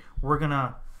 He's like, "I'm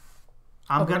gonna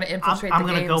infiltrate. I'm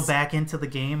gonna go back into the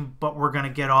game, but we're gonna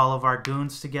get all of our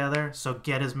goons together. So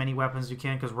get as many weapons as you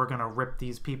can because we're gonna rip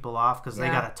these people off because they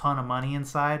got a ton of money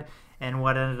inside." And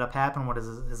what ended up happening was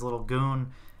his little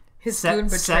goon. Goon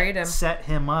betrayed him. Set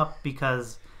him up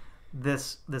because.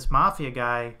 This mafia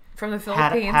guy from the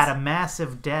Philippines had a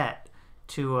massive debt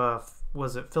to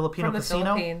was it Filipino from the casino?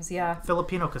 Philippines, yeah.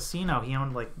 Filipino casino. He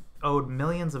owed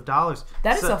millions of dollars.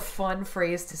 That is a fun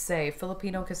phrase to say,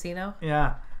 Filipino casino.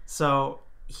 Yeah. So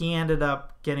he ended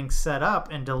up getting set up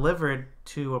and delivered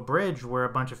to a bridge where a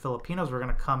bunch of Filipinos were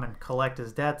going to come and collect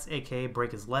his debts, aka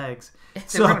break his legs.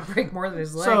 They were going to break more than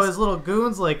his legs. So his little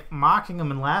goons mocking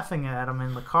him and laughing at him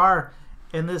in the car,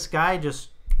 and this guy just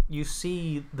you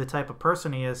see the type of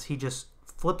person he is. He just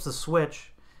flips a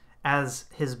switch as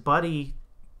his buddy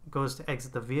goes to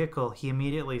exit the vehicle. He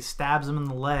immediately stabs him in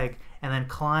the leg and then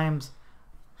climbs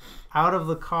out of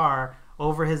the car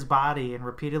over his body and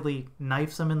repeatedly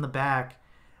knifes him in the back,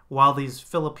 while these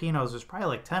Filipinos, there's probably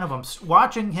like 10 of them,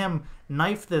 watching him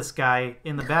knife this guy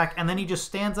in the back. And then he just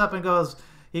stands up and goes,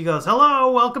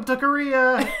 hello, welcome to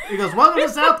Korea. He goes, welcome to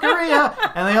South Korea.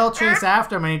 And they all chase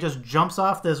after him, and he just jumps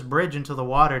off this bridge into the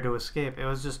water to escape. It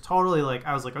was just totally like,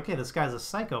 I was like, okay, this guy's a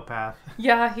psychopath.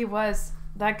 Yeah, he was.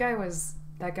 That guy was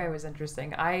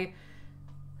interesting. I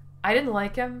didn't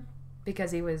like him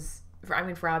because he was,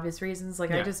 for obvious reasons.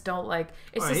 Like, I just don't like...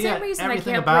 It's the same reason I can't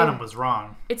everything about him was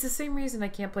wrong. It's the same reason I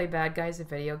can't play bad guys in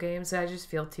video games. I just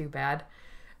feel too bad.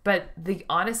 But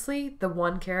honestly, the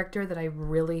one character that I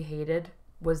really hated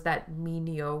was that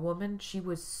Minyo woman. She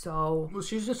was so... Well,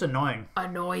 she's just annoying.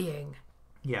 Annoying.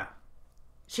 Yeah.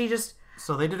 She just...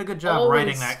 So they did a good job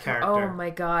writing that character. Oh my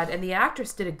god. And the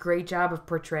actress did a great job of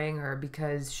portraying her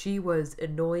because she was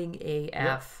annoying AF.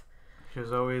 Yep. She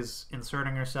was always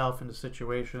inserting herself into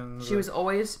situations. She was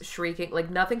always shrieking. Like,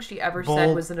 nothing she ever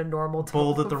said was in a normal tone.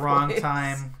 Bold at the wrong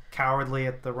time. Cowardly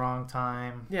at the wrong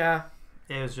time. Yeah.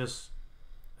 It was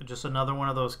just another one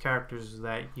of those characters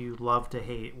that you love to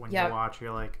hate when you watch.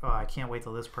 You're like, oh, I can't wait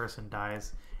till this person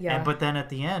dies. Yeah. But then at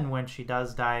the end, when she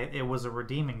does die, it was a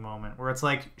redeeming moment where it's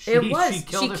like she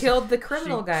killed the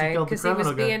criminal guy because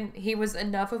he was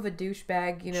enough of a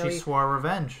douchebag. You know, she swore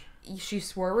revenge. She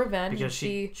swore revenge because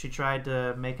she tried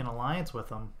to make an alliance with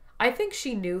him. I think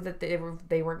she knew that they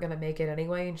weren't going to make it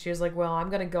anyway, and she was like, well, I'm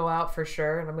going to go out for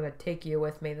sure, and I'm going to take you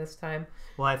with me this time.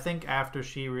 Well, I think after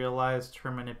she realized her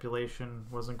manipulation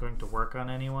wasn't going to work on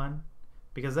anyone,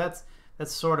 because that's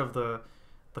sort of the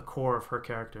core of her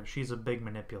character. She's a big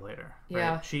manipulator. Right?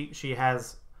 Yeah. She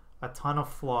has a ton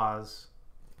of flaws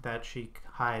that she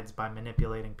hides by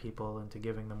manipulating people into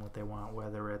giving them what they want,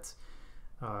 whether it's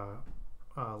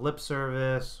lip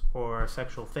service or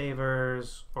sexual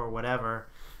favors or whatever.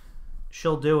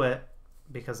 She'll do it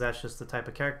because that's just the type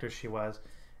of character she was.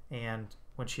 And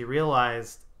when she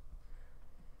realized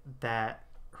that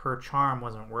her charm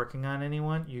wasn't working on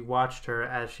anyone, you watched her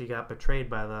as she got betrayed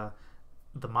by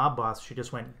the mob boss. She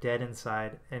just went dead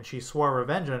inside, and she swore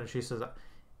revenge on it. She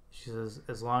says,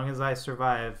 as long as I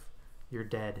survive, you're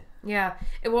dead. Yeah.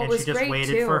 And she just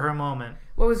waited for her moment.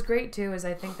 What was great too is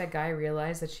I think that guy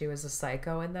realized that she was a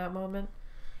psycho in that moment.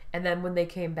 And then when they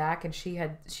came back and she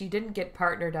didn't get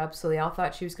partnered up, so they all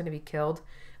thought she was going to be killed.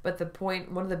 But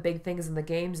one of the big things in the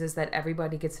games is that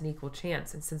everybody gets an equal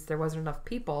chance. And since there wasn't enough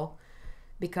people,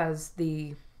 because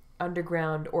the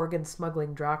underground organ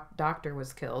smuggling doctor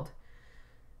was killed.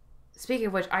 Speaking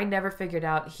of which, I never figured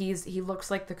out, he looks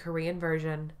like the Korean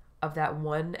version of that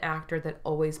one actor that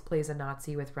always plays a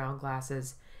Nazi with round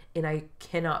glasses. And I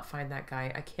cannot find that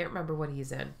guy. I can't remember what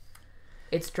he's in.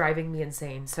 It's driving me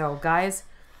insane. So, guys...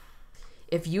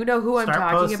 If you know who I'm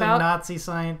talking about, Nazi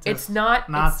scientist, it's not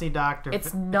Nazi doctor.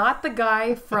 It's not the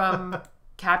guy from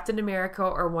Captain America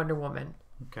or Wonder Woman.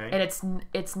 Okay. And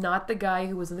it's not the guy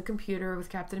who was in the computer with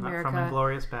Captain America. From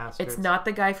Inglourious Basterds. It's not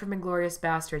the guy from Inglourious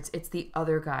Basterds. It's the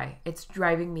other guy. It's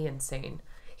driving me insane.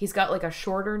 He's got like a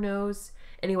shorter nose.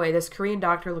 Anyway, this Korean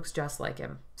doctor looks just like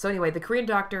him. So anyway, the Korean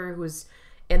doctor who's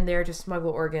in there to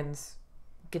smuggle organs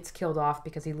gets killed off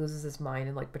because he loses his mind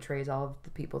and like betrays all of the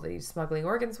people that he's smuggling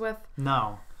organs with.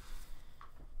 No.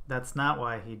 That's not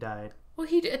why he died. Well,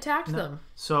 he attacked them.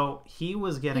 So he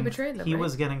betrayed them. He right?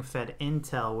 was getting fed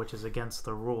intel, which is against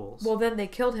the rules. Well, then they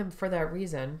killed him for that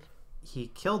reason. He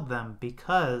killed them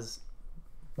because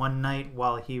one night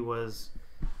while he was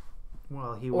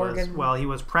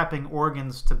prepping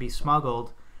organs to be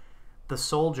smuggled, the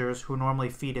soldiers who normally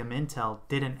feed him intel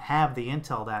didn't have the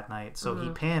intel that night. So he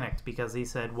panicked because he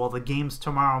said, well, the game's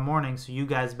tomorrow morning, so you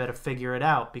guys better figure it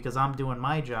out because I'm doing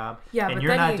my job and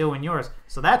you're not doing yours.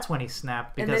 So that's when he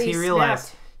snapped because he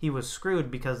realized he was screwed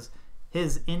because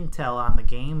his intel on the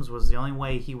games was the only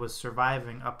way he was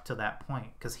surviving up to that point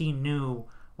because he knew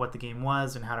what the game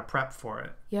was and how to prep for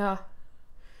it. Yeah.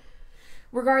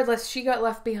 Regardless, she got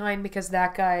left behind because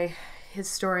that guy, his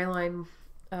storyline...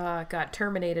 got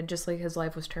terminated just like his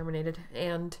life was terminated,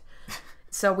 and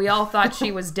so we all thought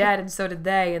she was dead, and so did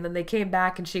they. And then they came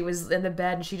back and she was in the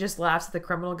bed and she just laughs at the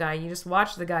criminal guy, and you just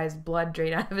watch the guy's blood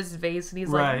drain out of his face, and he's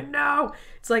like, no,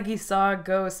 it's like he saw a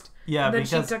ghost. Yeah, and then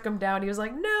she took him down. He was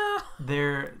like, no.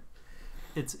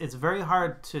 It's very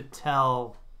hard to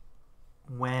tell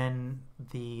when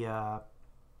the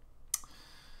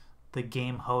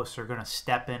game hosts are going to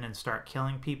step in and start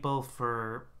killing people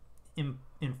for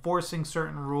enforcing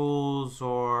certain rules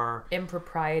or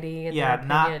impropriety in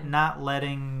not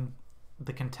letting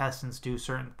the contestants do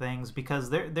certain things, because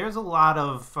there's a lot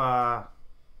of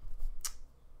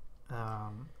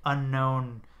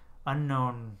unknown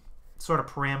sort of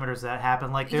parameters that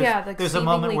happen. Like there's a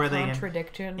moment where they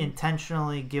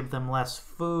intentionally give them less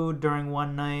food during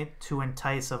one night to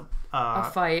entice a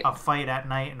fight at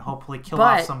night and hopefully kill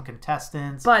off some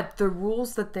contestants. But the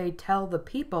rules that they tell the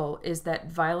people is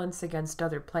that violence against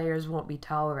other players won't be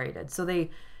tolerated. So they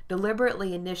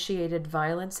deliberately initiated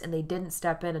violence and they didn't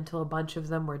step in until a bunch of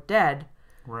them were dead.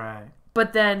 Right.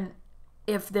 But then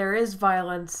if there is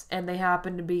violence and they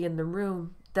happen to be in the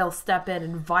room, they'll step in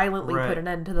and violently put an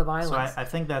end to the violence. So I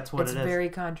think that's what it is. It's very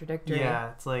contradictory.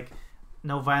 Yeah, it's like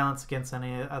no violence against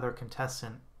any other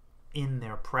contestant in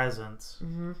their presence.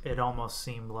 Mm-hmm. It almost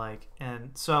seemed like.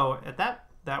 And so at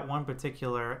that one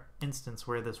particular instance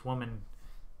where this woman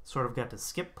sort of got to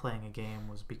skip playing a game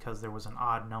was because there was an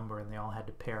odd number and they all had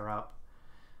to pair up.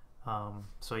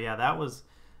 So yeah, that was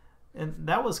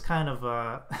kind of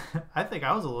I think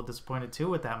I was a little disappointed too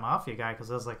with that mafia guy, because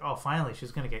I was like, oh, finally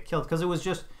she's gonna get killed, because it was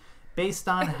just based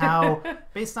on how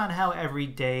every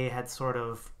day had sort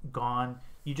of gone.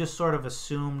 You just sort of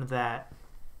assumed that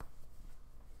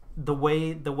the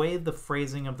way the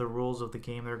phrasing of the rules of the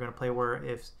game they were going to play, where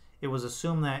if it was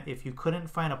assumed that if you couldn't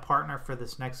find a partner for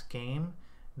this next game,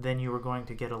 then you were going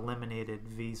to get eliminated,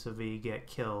 vis-a-vis get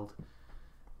killed.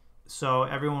 So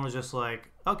everyone was just like,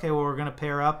 okay, well, we're going to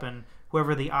pair up, and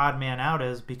whoever the odd man out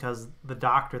is, because the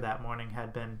doctor that morning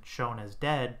had been shown as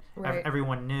dead,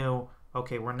 everyone knew,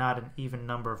 okay, we're not an even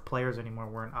number of players anymore,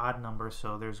 we're an odd number,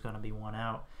 so there's going to be one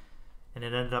out. And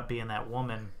it ended up being that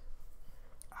woman.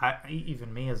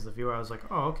 Even me as the viewer, I was like,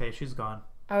 oh, okay, she's gone.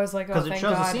 I was like, oh, thank God. Because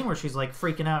it shows a scene where she's like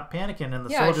freaking out, panicking, and the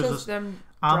soldiers just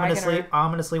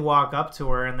ominously walk up to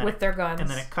her, and then with their guns, and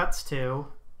then it cuts to,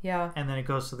 and then it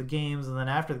goes to the games, and then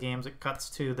after the games, it cuts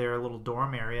to their little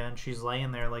dorm area, and she's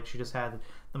laying there like she just had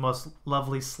the most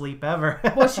lovely sleep ever.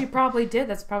 Well, she probably did.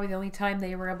 That's probably the only time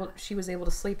she was able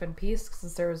to sleep in peace,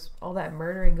 since there was all that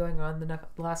murdering going on the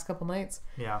last couple nights.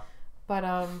 Yeah.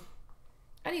 But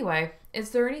anyway,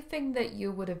 is there anything that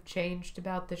you would have changed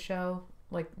about the show?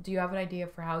 Like, do you have an idea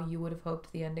for how you would have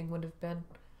hoped the ending would have been?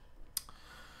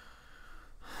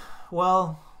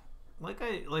 Well, like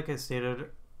I stated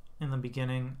in the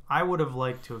beginning, I would have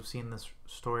liked to have seen this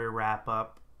story wrap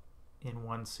up in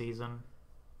one season.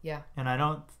 Yeah. And I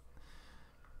don't...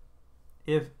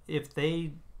 If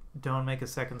they don't make a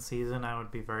second season, I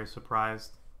would be very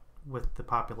surprised with the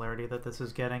popularity that this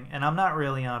is getting. And I'm not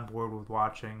really on board with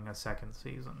watching a second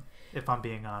season, if I'm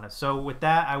being honest. So with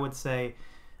that, I would say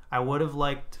I would have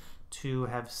liked to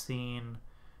have seen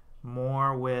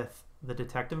more with the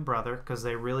detective brother, because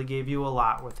they really gave you a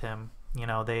lot with him. You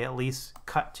know, they at least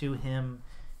cut to him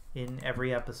in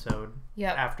every episode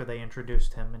after they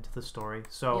introduced him into the story.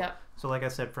 So like I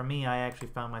said, for me, I actually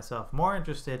found myself more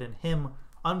interested in him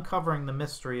uncovering the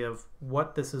mystery of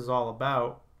what this is all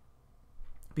about,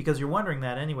 because you're wondering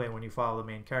that anyway when you follow the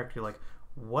main character. You're like,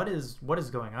 what is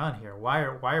going on here? Why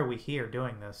are we here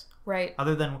doing this? Right.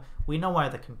 Other than we know why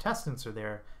the contestants are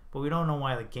there, but we don't know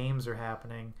why the games are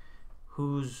happening.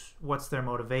 What's their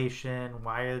motivation?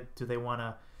 Why do they want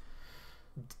to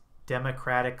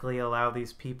democratically allow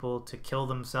these people to kill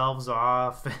themselves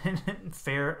off and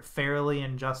fairly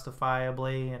and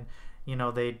justifiably? And you know,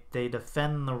 they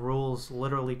defend the rules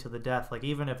literally to the death. Like,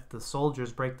 even if the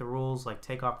soldiers break the rules, like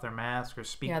take off their mask or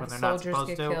speak when they're not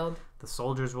supposed to, the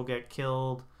soldiers will get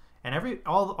killed. And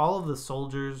all of the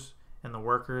soldiers and the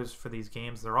workers for these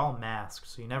games, they're all masked,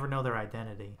 so you never know their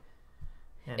identity.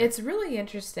 And it's really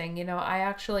interesting. You know,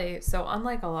 so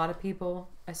unlike a lot of people,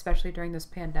 especially during this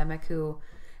pandemic, who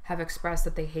have expressed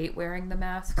that they hate wearing the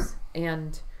masks,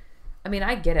 and I mean,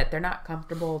 I get it, they're not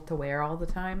comfortable to wear all the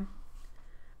time.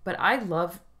 But I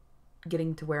love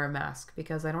getting to wear a mask,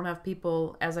 because I don't have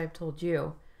people, as I've told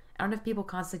you, I don't have people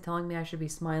constantly telling me I should be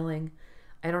smiling.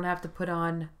 I don't have to put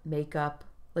on makeup.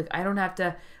 Like, I don't have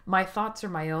to, my thoughts are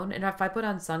my own. And if I put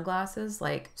on sunglasses,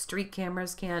 like, street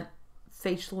cameras can't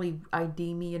facially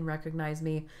ID me and recognize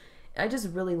me. I just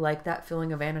really like that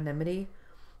feeling of anonymity.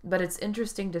 But it's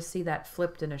interesting to see that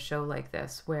flipped in a show like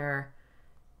this, where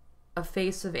a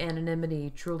face of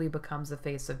anonymity truly becomes a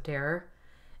face of terror.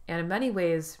 And in many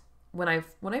ways, when I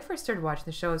first started watching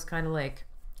the show, I was kind of like,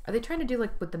 are they trying to do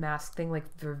like with the mask thing, like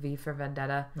for V for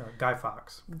Vendetta? No, Guy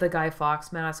Fawkes. The Guy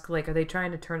Fawkes mask. Like, are they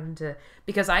trying to turn into...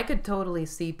 Because I could totally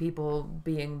see people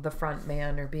being the front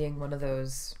man, or being one of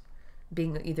those,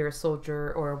 being either a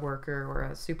soldier or a worker or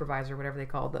a supervisor, whatever they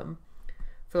call them,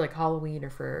 for like Halloween,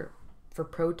 or for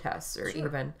protests, or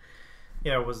even...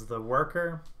 Yeah, it was the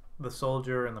worker, the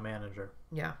soldier, and the manager.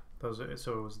 Yeah. So it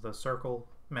was the circle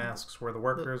masks were the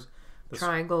workers,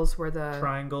 triangles were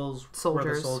the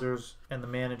soldiers, and the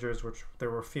managers, which there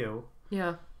were few,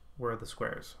 were the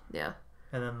squares. Yeah.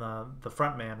 And then the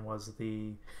front man was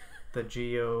the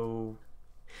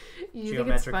You think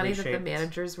it's funny that the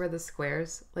managers were the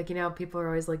squares? Like, you know, people are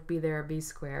always like, be there or be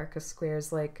square, because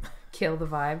squares, like, kill the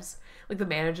vibes. Like, the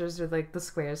managers are like the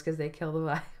squares because they kill the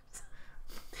vibes.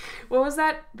 What was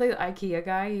that? The IKEA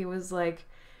guy? He was like,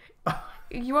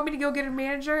 you want me to go get a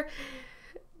manager?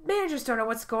 Managers don't know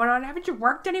what's going on. Haven't you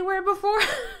worked anywhere before?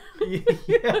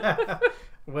 Yeah.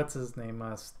 What's his name?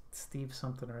 Steve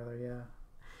something or other, yeah.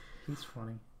 He's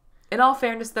funny. In all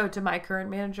fairness, though, to my current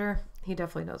manager, he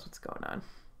definitely knows what's going on.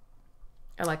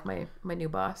 I like my new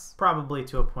boss. Probably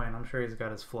to a point. I'm sure he's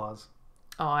got his flaws.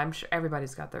 Oh, I'm sure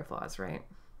everybody's got their flaws, right?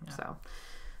 Yeah. So,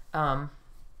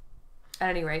 at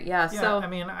any rate, yeah. So I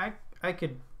mean, I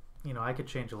could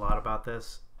change a lot about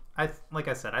this. Like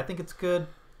I said, I think it's good.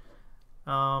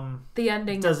 The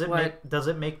ending does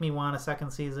it make me want a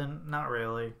second season? Not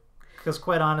really, because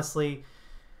quite honestly,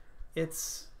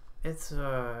 it's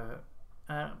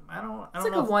I don't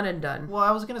like a one and done. Well,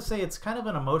 I was gonna say it's kind of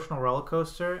an emotional roller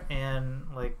coaster, and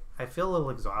like I feel a little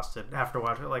exhausted after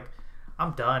watching it. Like,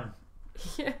 I'm done.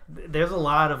 Yeah. There's a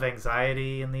lot of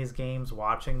anxiety in these games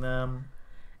watching them.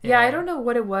 Yeah, I don't know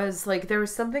what it was. Like, there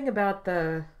was something about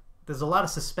there's a lot of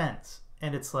suspense,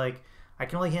 and it's like I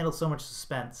can only handle so much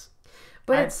suspense.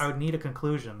 But I would need a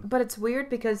conclusion. But it's weird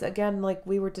because, again, like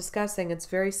we were discussing, it's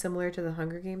very similar to the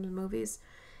Hunger Games movies.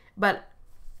 But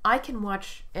I can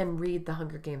watch and read the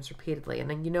Hunger Games repeatedly, and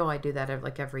then I do that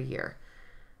like every year.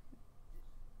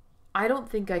 I don't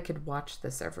think I could watch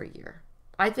this every year.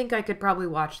 I think I could probably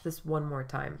watch this one more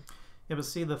time. Yeah, but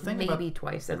see, the thing maybe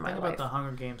twice in my life. The thing about the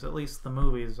Hunger Games, at least the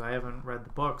movies, I haven't read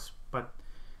the books, but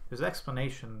there's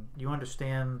explanation. You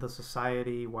understand the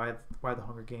society, why the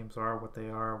Hunger Games are what they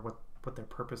are, what their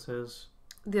purpose is.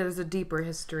 There's a deeper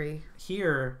history.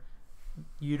 Here,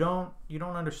 you don't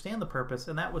understand the purpose,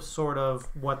 and that was sort of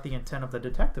what the intent of the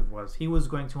detective was. He was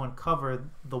going to uncover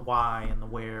the why and the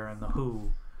where and the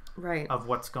who of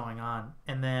what's going on,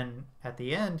 and then at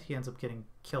the end he ends up getting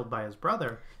killed by his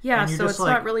brother. Yeah, so it's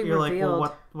not really revealed. Like,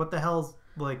 well, what the hell's,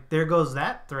 like, there goes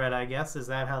that thread, I guess. Is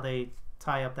that how they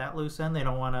tie up that loose end? They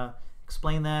don't want to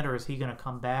explain that, or is he going to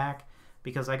come back?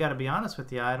 Because I got to be honest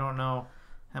with you, I don't know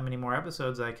how many more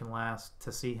episodes I can last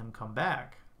to see him come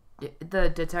back. The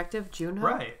detective, Junho?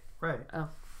 Right. Oh.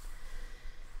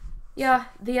 Yeah,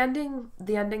 the ending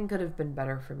could have been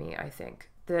better for me, I think.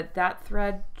 That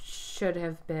thread should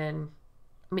have been...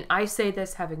 I mean, I say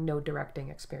this having no directing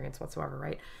experience whatsoever,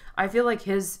 right? I feel like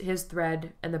his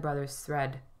thread and the brother's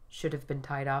thread should have been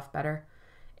tied off better.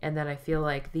 And then I feel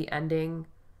like the ending...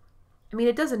 I mean,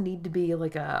 it doesn't need to be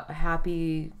like a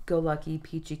happy-go-lucky,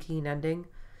 peachy-keen ending.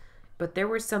 But there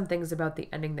were some things about the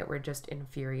ending that were just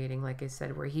infuriating, like I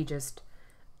said, where he just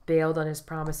bailed on his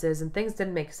promises, and things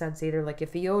didn't make sense either. Like,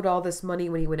 if he owed all this money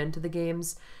when he went into the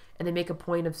games, and they make a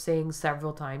point of saying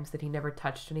several times that he never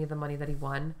touched any of the money that he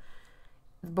won,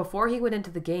 before he went into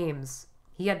the games,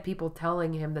 he had people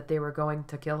telling him that they were going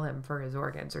to kill him for his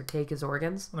organs or take his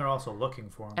organs. And they're also looking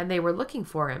for him. And they were looking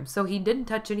for him. So he didn't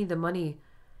touch any of the money,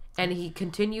 and he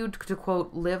continued to,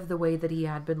 quote, live the way that he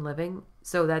had been living.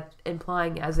 So that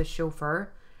implying as a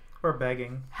chauffeur. Or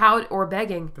begging. Or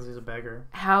begging. Because he's a beggar.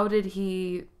 How did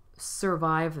he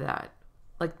survive that?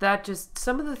 Like, that just...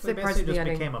 Some of the parts of the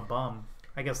ending... became a bum.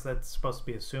 I guess that's supposed to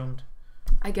be assumed.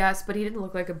 I guess, but he didn't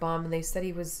look like a bum, and they said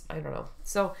he was... I don't know.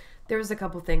 So, there was a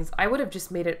couple things. I would have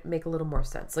just made it make a little more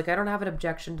sense. Like, I don't have an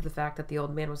objection to the fact that the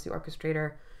old man was the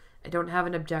orchestrator. I don't have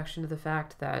an objection to the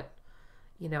fact that,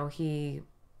 he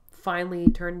finally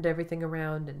turned everything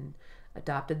around and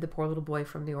adopted the poor little boy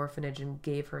from the orphanage and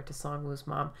gave her to Songwoo's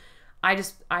mom.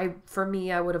 For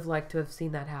me, I would have liked to have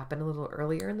seen that happen a little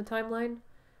earlier in the timeline.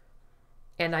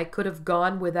 And I could have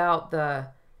gone without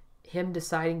him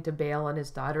deciding to bail on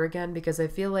his daughter again, because I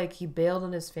feel like he bailed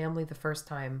on his family the first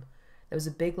time. There was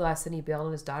a big lesson. He bailed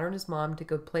on his daughter and his mom to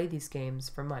go play these games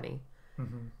for money.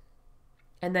 Mm-hmm.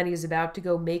 And then he's about to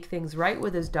go make things right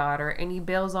with his daughter, and he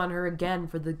bails on her again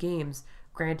for the games.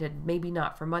 Granted, maybe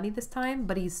not for money this time,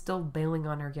 but he's still bailing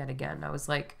on her yet again. I was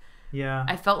like, yeah.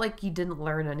 I felt like he didn't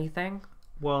learn anything.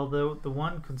 Well, the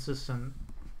one consistent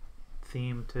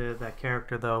theme to that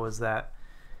character, though, is that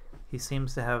he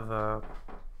seems to have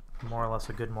more or less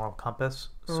a good moral compass.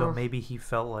 So maybe he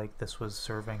felt like this was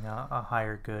serving a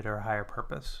higher good or a higher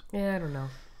purpose. Yeah, I don't know.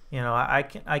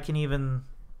 I can even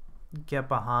get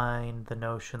behind the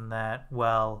notion that,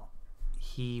 well,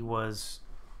 he was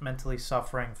mentally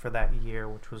suffering for that year,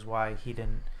 which was why he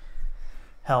didn't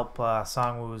help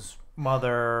Songwoo's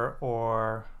mother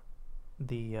or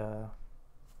the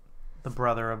the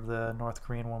brother of the North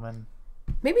Korean woman.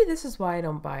 Maybe this is why I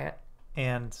don't buy it.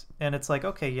 And it's like,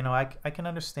 okay, you know, I can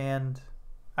understand,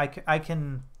 I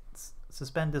can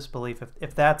suspend disbelief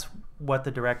if that's what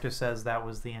the director says that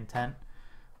was the intent.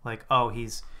 Like, oh,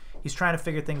 he's trying to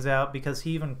figure things out, because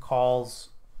he even calls,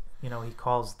 you know, he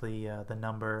calls the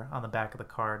number on the back of the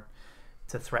card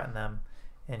to threaten them,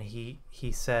 and he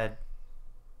said,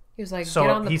 he was like, so get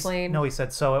on the plane. No, he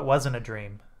said, so it wasn't a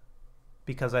dream,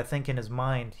 because I think in his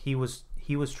mind he was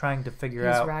trying to figure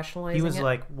out. Rationalizing he was it.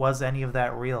 like, was any of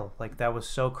that real? Like, that was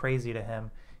so crazy to him.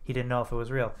 He didn't know if it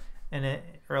was real. And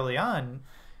early on,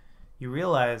 you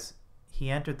realize he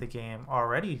entered the game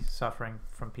already suffering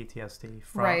from PTSD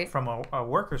from a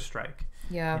worker strike.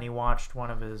 Yeah. And he watched one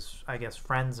of his, I guess,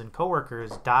 friends and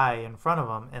coworkers die in front of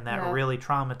him, and that really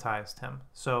traumatized him.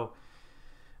 So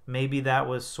maybe that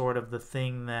was sort of the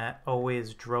thing that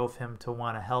always drove him to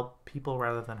want to help people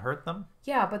rather than hurt them.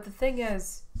 Yeah, but the thing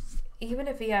is, even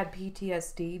if he had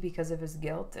PTSD because of his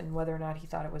guilt and whether or not he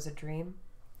thought it was a dream,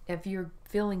 if you're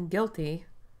feeling guilty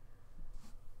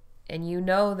and you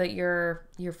know that your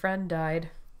friend died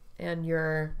and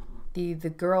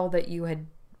the girl that you had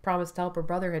promised to help, her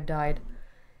brother, had died,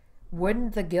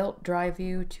 wouldn't the guilt drive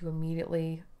you to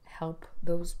immediately help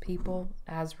those people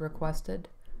as requested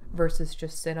versus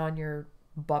just sit on your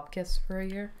bupkis for a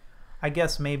year? I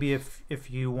guess maybe if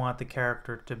you want the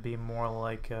character to be more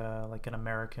like an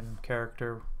American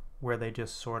character, where they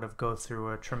just sort of go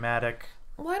through a traumatic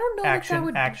I don't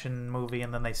know action movie,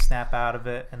 and then they snap out of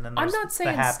it, and then there's I'm not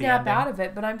saying the happy snap ending. out of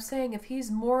it, but I'm saying if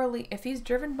he's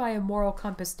driven by a moral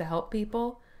compass to help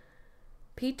people,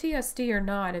 PTSD or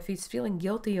not, if he's feeling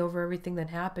guilty over everything that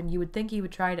happened, you would think he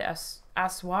would try to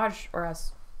assuage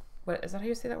what is that how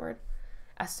you say that word?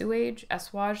 Assuage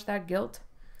that guilt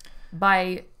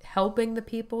by helping the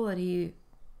people that he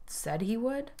said he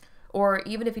would, or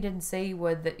even if he didn't say he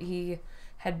would, that he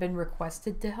had been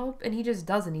requested to help, and he just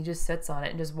doesn't. He just sits on it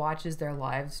and just watches their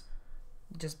lives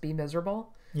just be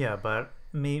miserable. Yeah, but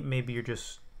maybe you're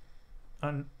just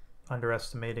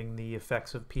underestimating the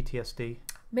effects of PTSD.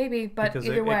 Maybe, but because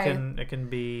either way, it can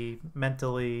be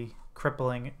mentally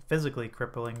crippling, physically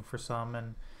crippling for some,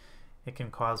 and it can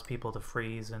cause people to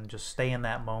freeze and just stay in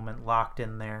that moment, locked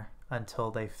in there until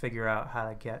they figure out how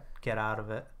to get out of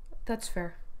it. That's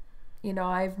fair. You know,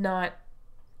 I've not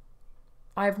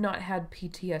had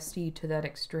PTSD to that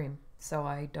extreme, so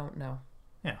I don't know.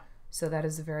 Yeah. So that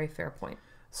is a very fair point.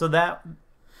 So that,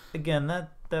 again,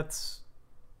 that's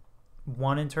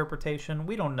one interpretation.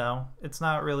 We don't know. It's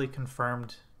not really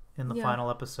confirmed in the final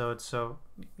episode, so,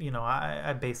 you know,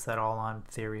 I base that all on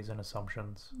theories and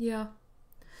assumptions. Yeah.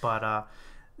 But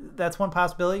that's one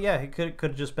possibility. Yeah, it could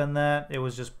have just been that. It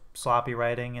was just sloppy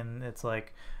writing, and it's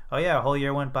like, oh yeah, a whole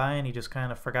year went by and he just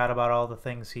kind of forgot about all the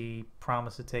things he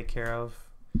promised to take care of.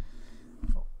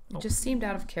 It just seemed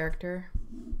out of character.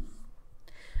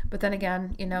 But then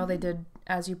again, you know, they did,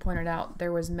 as you pointed out,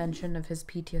 there was mention of his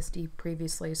PTSD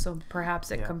previously, so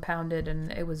perhaps it compounded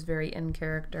and it was very in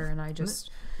character, and I just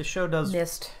the show does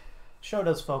missed. Show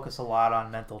does focus a lot on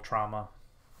mental trauma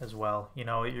as well. You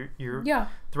know, you're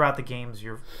throughout the games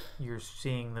you're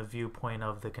seeing the viewpoint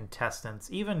of the contestants,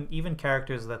 even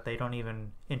characters that they don't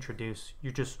even introduce.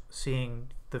 You're just seeing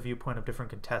the viewpoint of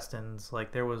different contestants.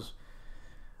 Like, there was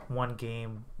one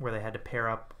game where they had to pair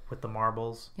up with the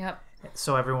marbles. Yep.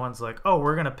 So everyone's like, oh,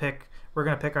 we're gonna pick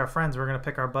our friends, we're gonna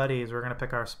pick our buddies, we're gonna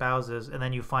pick our spouses, and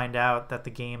then you find out that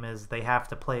the game is they have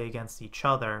to play against each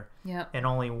other. Yep. And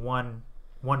only one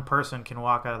person can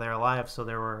walk out of their lives. So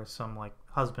there were some like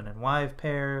husband and wife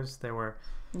pairs, there were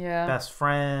best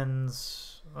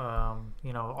friends,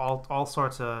 you know, all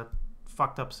sorts of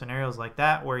fucked up scenarios like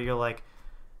that, where you're like,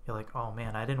 oh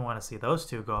man, I didn't want to see those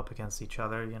two go up against each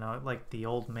other. You know, like the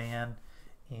old man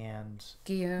and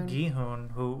Gi-hoon,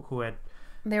 who had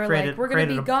they were like, we're gonna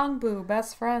be Gongbu,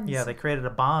 best friends. Yeah, they created a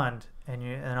bond, and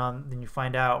then you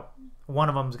find out one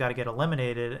of them's got to get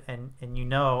eliminated, and you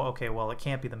know, okay, well, it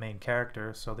can't be the main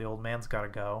character, so the old man's got to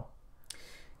go.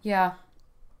 Yeah,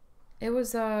 it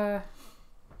was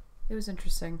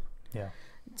interesting. Yeah.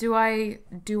 Do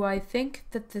I think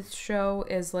that this show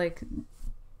is like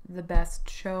the best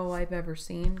show I've ever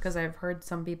seen? Because I've heard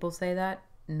some people say that.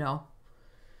 No.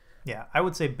 Yeah, I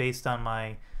would say based on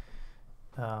my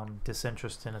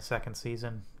disinterest in a second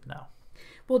season, no.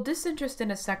 Well, disinterest in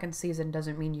a second season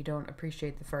doesn't mean you don't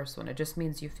appreciate the first one. It just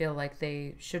means you feel like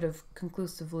they should have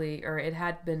conclusively, or it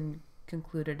had been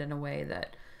concluded in a way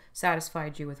that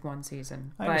satisfied you with one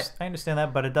season. I understand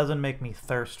that, but it doesn't make me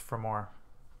thirst for more.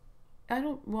 I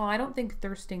don't think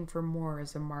thirsting for more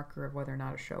is a marker of whether or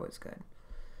not a show is good.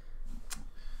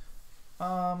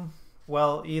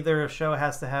 Well, either a show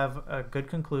has to have a good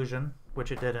conclusion,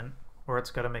 which it didn't, or it's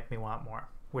got to make me want more,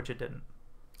 which it didn't.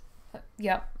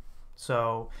 Yep.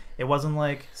 So it wasn't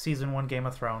like season 1 Game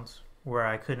of Thrones, where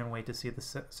I couldn't wait to see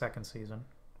the second season,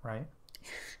 right?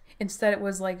 Instead, it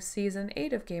was like season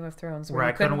 8 of Game of Thrones, where I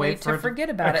you couldn't wait to forget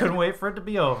about it. I couldn't wait for it to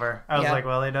be over. I was like,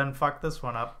 well, they done fucked this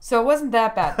one up. So it wasn't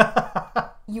that bad.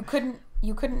 You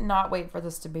couldn't not wait for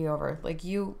this to be over. Like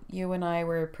you and I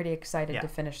were pretty excited to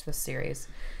finish this series.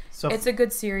 So it's a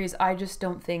good series. I just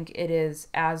don't think it is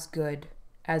as good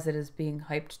as it is being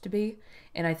hyped to be.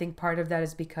 And I think part of that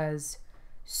is because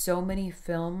so many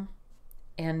film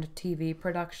and TV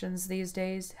productions these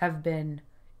days have been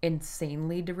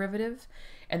insanely derivative.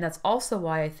 And that's also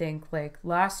why I think, like,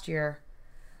 last year,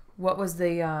 what was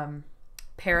the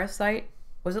Parasite?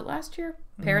 Was it last year?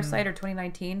 Parasite or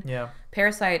 2019? Yeah.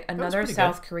 Parasite, another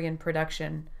South Korean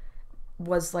production,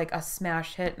 was like a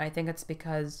smash hit. And I think it's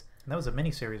because... That was a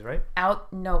miniseries, right?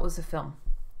 No, it was a film.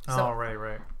 So,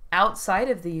 right. Outside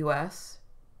of the U.S.,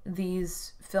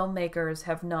 these filmmakers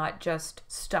have not just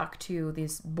stuck to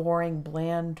this boring,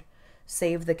 bland,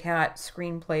 save the cat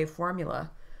screenplay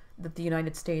formula that the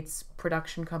United States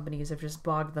production companies have just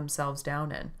bogged themselves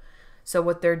down in. So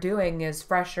what they're doing is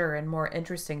fresher and more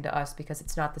interesting to us because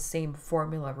it's not the same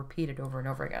formula repeated over and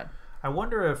over again. I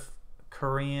wonder if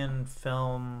Korean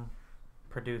film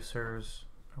producers,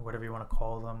 or whatever you want to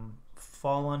call them,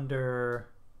 fall under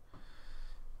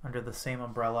the same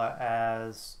umbrella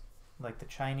as like the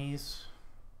Chinese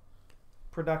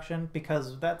production,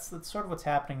 because that's sort of what's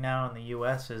happening now in the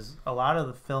US. Is a lot of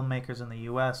the filmmakers in the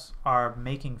US are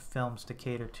making films to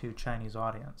cater to Chinese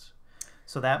audience.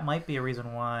 So that might be a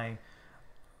reason why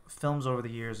films over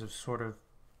the years have sort of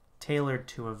tailored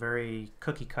to a very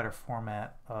cookie cutter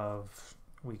format of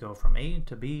we go from A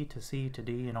to B to C to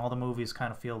D, and all the movies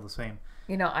kind of feel the same.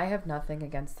 You know, I have nothing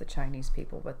against the Chinese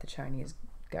people, but the Chinese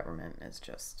government is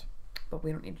just... But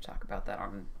we don't need to talk about that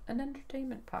on an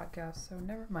entertainment podcast, so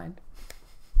never mind.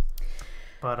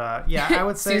 But yeah, I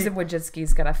would say... Susan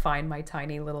Wojcicki's going to find my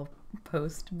tiny little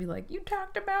post and be like, you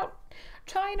talked about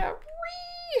China,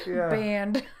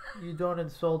 banned. You don't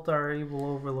insult our evil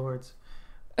overlords.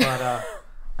 But...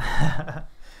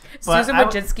 Susan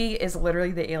Wojcicki is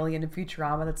literally the alien in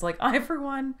Futurama that's like, I for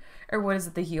one, or what is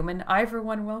it, the human? I for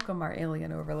one welcome our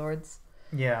alien overlords.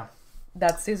 Yeah.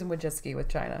 That's Susan Wojcicki with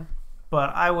China.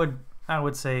 But I would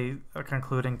say a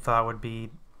concluding thought would be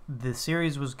the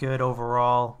series was good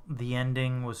overall. The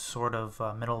ending was sort of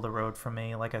middle of the road for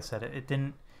me. Like I said, it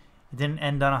didn't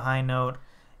end on a high note,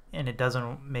 and it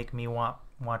doesn't make me want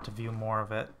to view more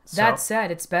of it. So, that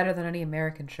said, it's better than any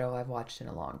American show I've watched in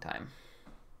a long time.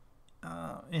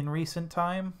 In recent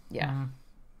time, yeah,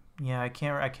 I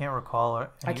can't recall.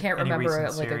 I can't remember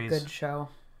like series. a good show.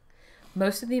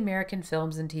 Most of the American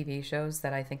films and TV shows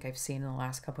that I think I've seen in the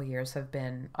last couple of years have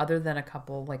been, other than a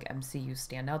couple like MCU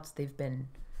standouts, they've been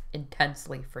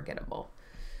intensely forgettable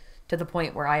to the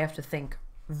point where I have to think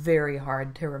very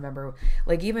hard to remember.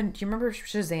 Like, even, do you remember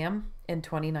Shazam in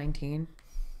 2019?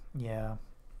 Yeah.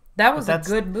 That was a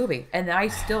good movie, and I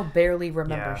still barely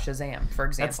remember Shazam, for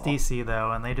example. That's DC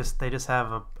though, and they just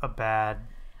have a bad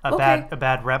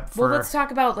rep for... Well, let's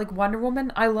talk about like Wonder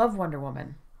Woman. I love Wonder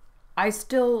Woman. I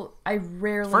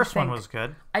rarely First one was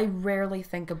good. I rarely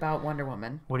think about Wonder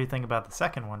Woman. What do you think about the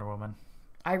second Wonder Woman?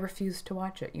 I refuse to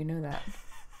watch it. You know that.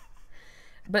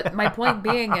 But my point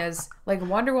being is, like,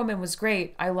 Wonder Woman was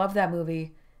great. I love that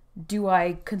movie. Do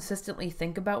I consistently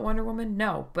think about Wonder Woman?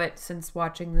 No. But since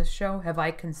watching this show, have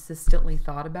I consistently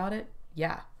thought about it?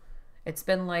 Yeah. It's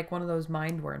been like one of those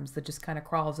mind worms that just kind of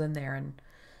crawls in there and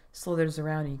slithers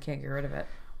around and you can't get rid of it.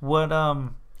 What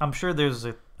I'm sure there's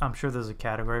a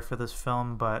category for this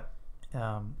film, but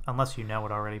unless you know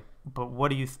it already. But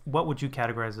what would you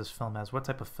categorize this film as? What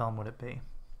type of film would it be?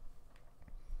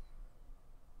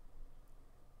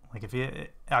 Like,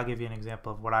 I'll give you an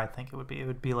example of what I think it would be. It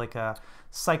would be like a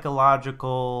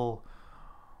psychological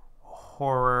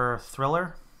horror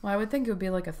thriller. Well, I would think it would be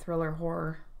like a thriller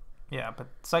horror. Yeah, but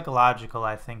psychological,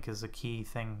 I think, is a key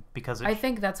thing because I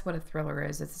think that's what a thriller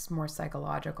is. It's more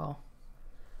psychological.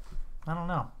 I don't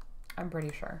know. I'm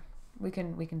pretty sure. We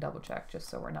can double check just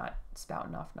so we're not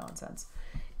spouting off nonsense.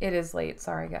 It is late.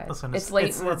 Sorry, guys. Listen, it's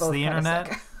late. And we're both the internet.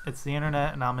 Sick. It's the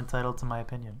internet, and I'm entitled to my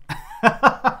opinion.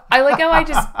 I like how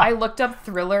I looked up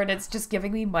Thriller, and it's just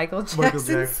giving me Michael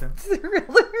Jackson.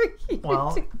 Thriller.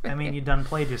 Well, I mean, you done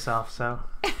played yourself, so.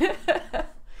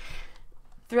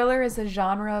 Thriller is a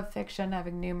genre of fiction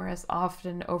having numerous,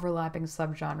 often overlapping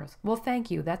subgenres. Well, thank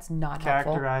you. That's not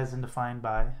helpful. Characterized and defined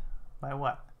by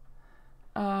what?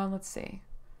 Let's see.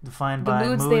 Defined The by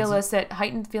moods they elicit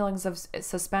heightened feelings of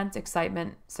suspense,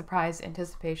 excitement, surprise,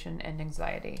 anticipation, and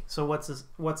anxiety. So what's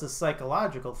a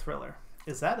psychological thriller?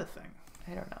 Is that a thing?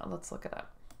 I don't know. Let's look it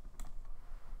up.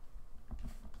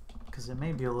 Because it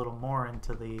may be a little more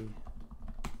into the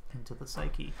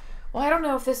psyche. Well, I don't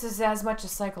know if this is as much a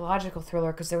psychological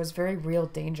thriller because there was very real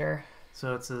danger.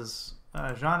 So it says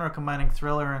genre combining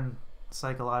thriller and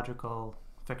psychological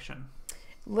fiction.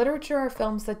 Literature are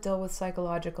films that deal with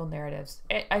psychological narratives.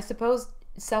 I suppose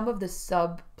some of the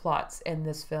subplots in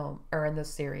this film or in this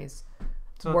series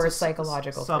were a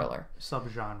psychological thriller.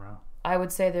 Subgenre. I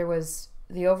would say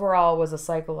the overall was a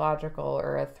psychological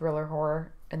or a thriller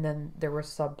horror, and then there were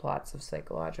subplots of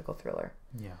psychological thriller.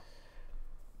 Yeah.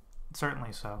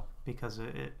 Certainly so, because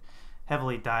it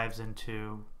heavily dives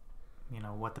into,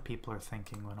 what the people are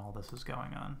thinking when all this is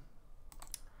going on.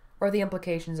 Or the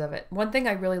implications of it. One thing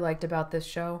I really liked about this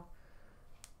show,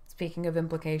 speaking of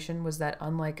implication, was that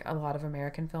unlike a lot of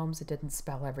American films, it didn't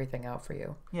spell everything out for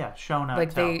you. Yeah, show not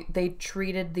like tell. they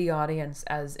treated the audience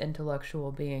as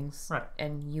intellectual beings, right?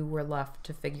 And you were left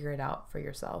to figure it out for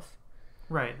yourself.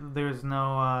 Right. There's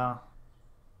no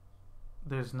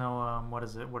what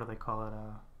is it? What do they call it?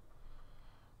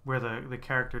 Where the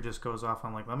character just goes off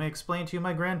on let me explain to you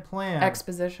my grand plan.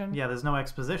 Exposition. Yeah, there's no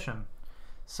exposition.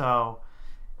 So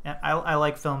I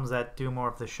like films that do more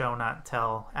of the show not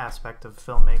tell aspect of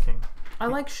filmmaking. I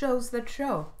like shows that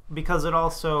show. Because it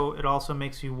also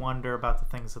makes you wonder about the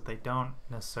things that they don't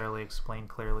necessarily explain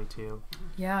clearly to you.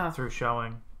 Yeah. Through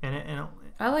showing. And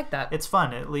I like that. It's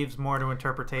fun. It leaves more to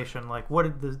interpretation. Like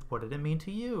what did it mean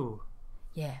to you?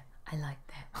 Yeah, I like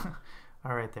that.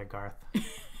 All right there, Garth.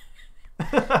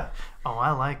 Oh,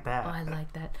 I like that. Oh, I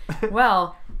like that.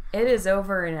 Well, it is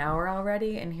over an hour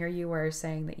already, and here you were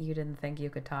saying that you didn't think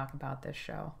you could talk about this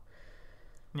show.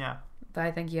 Yeah. But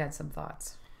I think you had some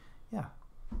thoughts. Yeah.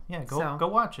 Yeah, go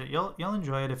watch it. You'll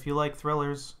enjoy it if you like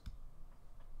thrillers.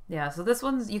 Yeah, so this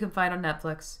one you can find on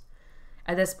Netflix.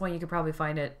 At this point, you could probably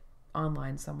find it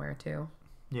online somewhere too.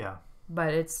 Yeah.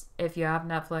 But if you have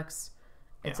Netflix,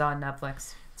 it's on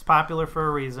Netflix. It's popular for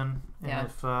a reason. And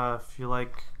yeah. If you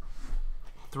like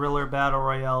thriller battle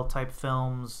royale type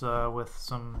films with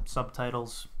some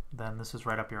subtitles, then this is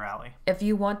right up your alley. If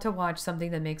you want to watch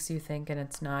something that makes you think and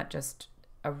it's not just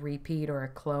a repeat or a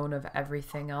clone of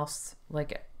everything else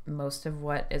like most of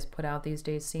what is put out these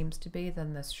days seems to be,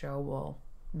 then this show will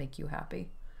make you happy.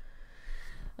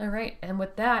 All right, and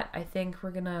with that, I think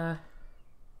we're gonna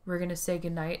say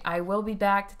goodnight. I will be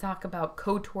back to talk about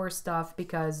KOTOR stuff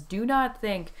because do not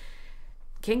think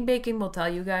King Bacon will tell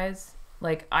you guys.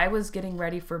 I was getting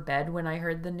ready for bed when I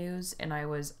heard the news, and I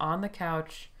was on the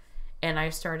couch, and I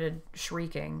started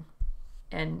shrieking,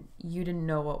 and you didn't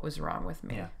know what was wrong with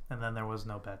me. Yeah, and then there was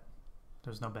no bed.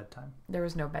 There was no bedtime. There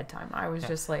was no bedtime. I was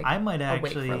just awake for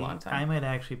a long time. I might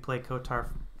actually play KOTOR.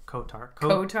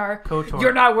 KOTOR?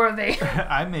 You're not worthy.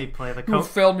 I may play the KOTOR. You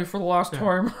failed me for the last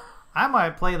time. I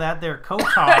might play that there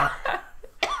KOTOR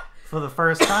for the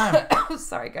first time.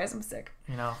 Sorry, guys, I'm sick.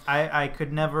 I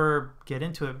could never get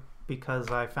into it because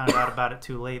I found out about it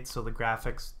too late, so the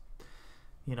graphics,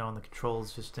 and the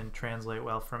controls just didn't translate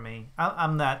well for me.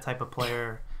 I'm that type of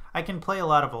player. I can play a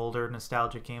lot of older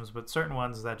nostalgic games, but certain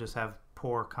ones that just have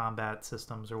poor combat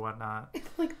systems or whatnot.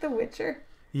 Like The Witcher?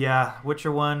 Yeah,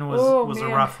 Witcher 1 was a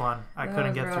rough one. I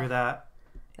couldn't get through that.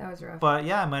 That was rough. But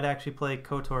yeah, I might actually play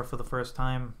KOTOR for the first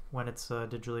time when it's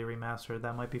digitally remastered.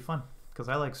 That might be fun because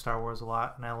I like Star Wars a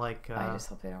lot, and I like... I just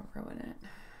hope they don't ruin it.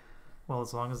 Well,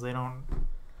 as long as they don't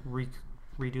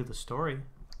redo the story.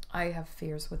 I have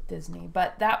fears with Disney,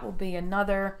 but that will be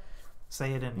another...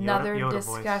 Say it in another Yoda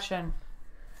discussion.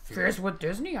 Voice. Fears with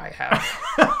Disney I have.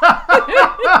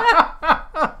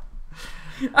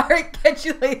 All right, catch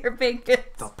you later, Bacon.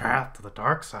 The path to the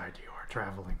dark side you are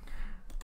traveling.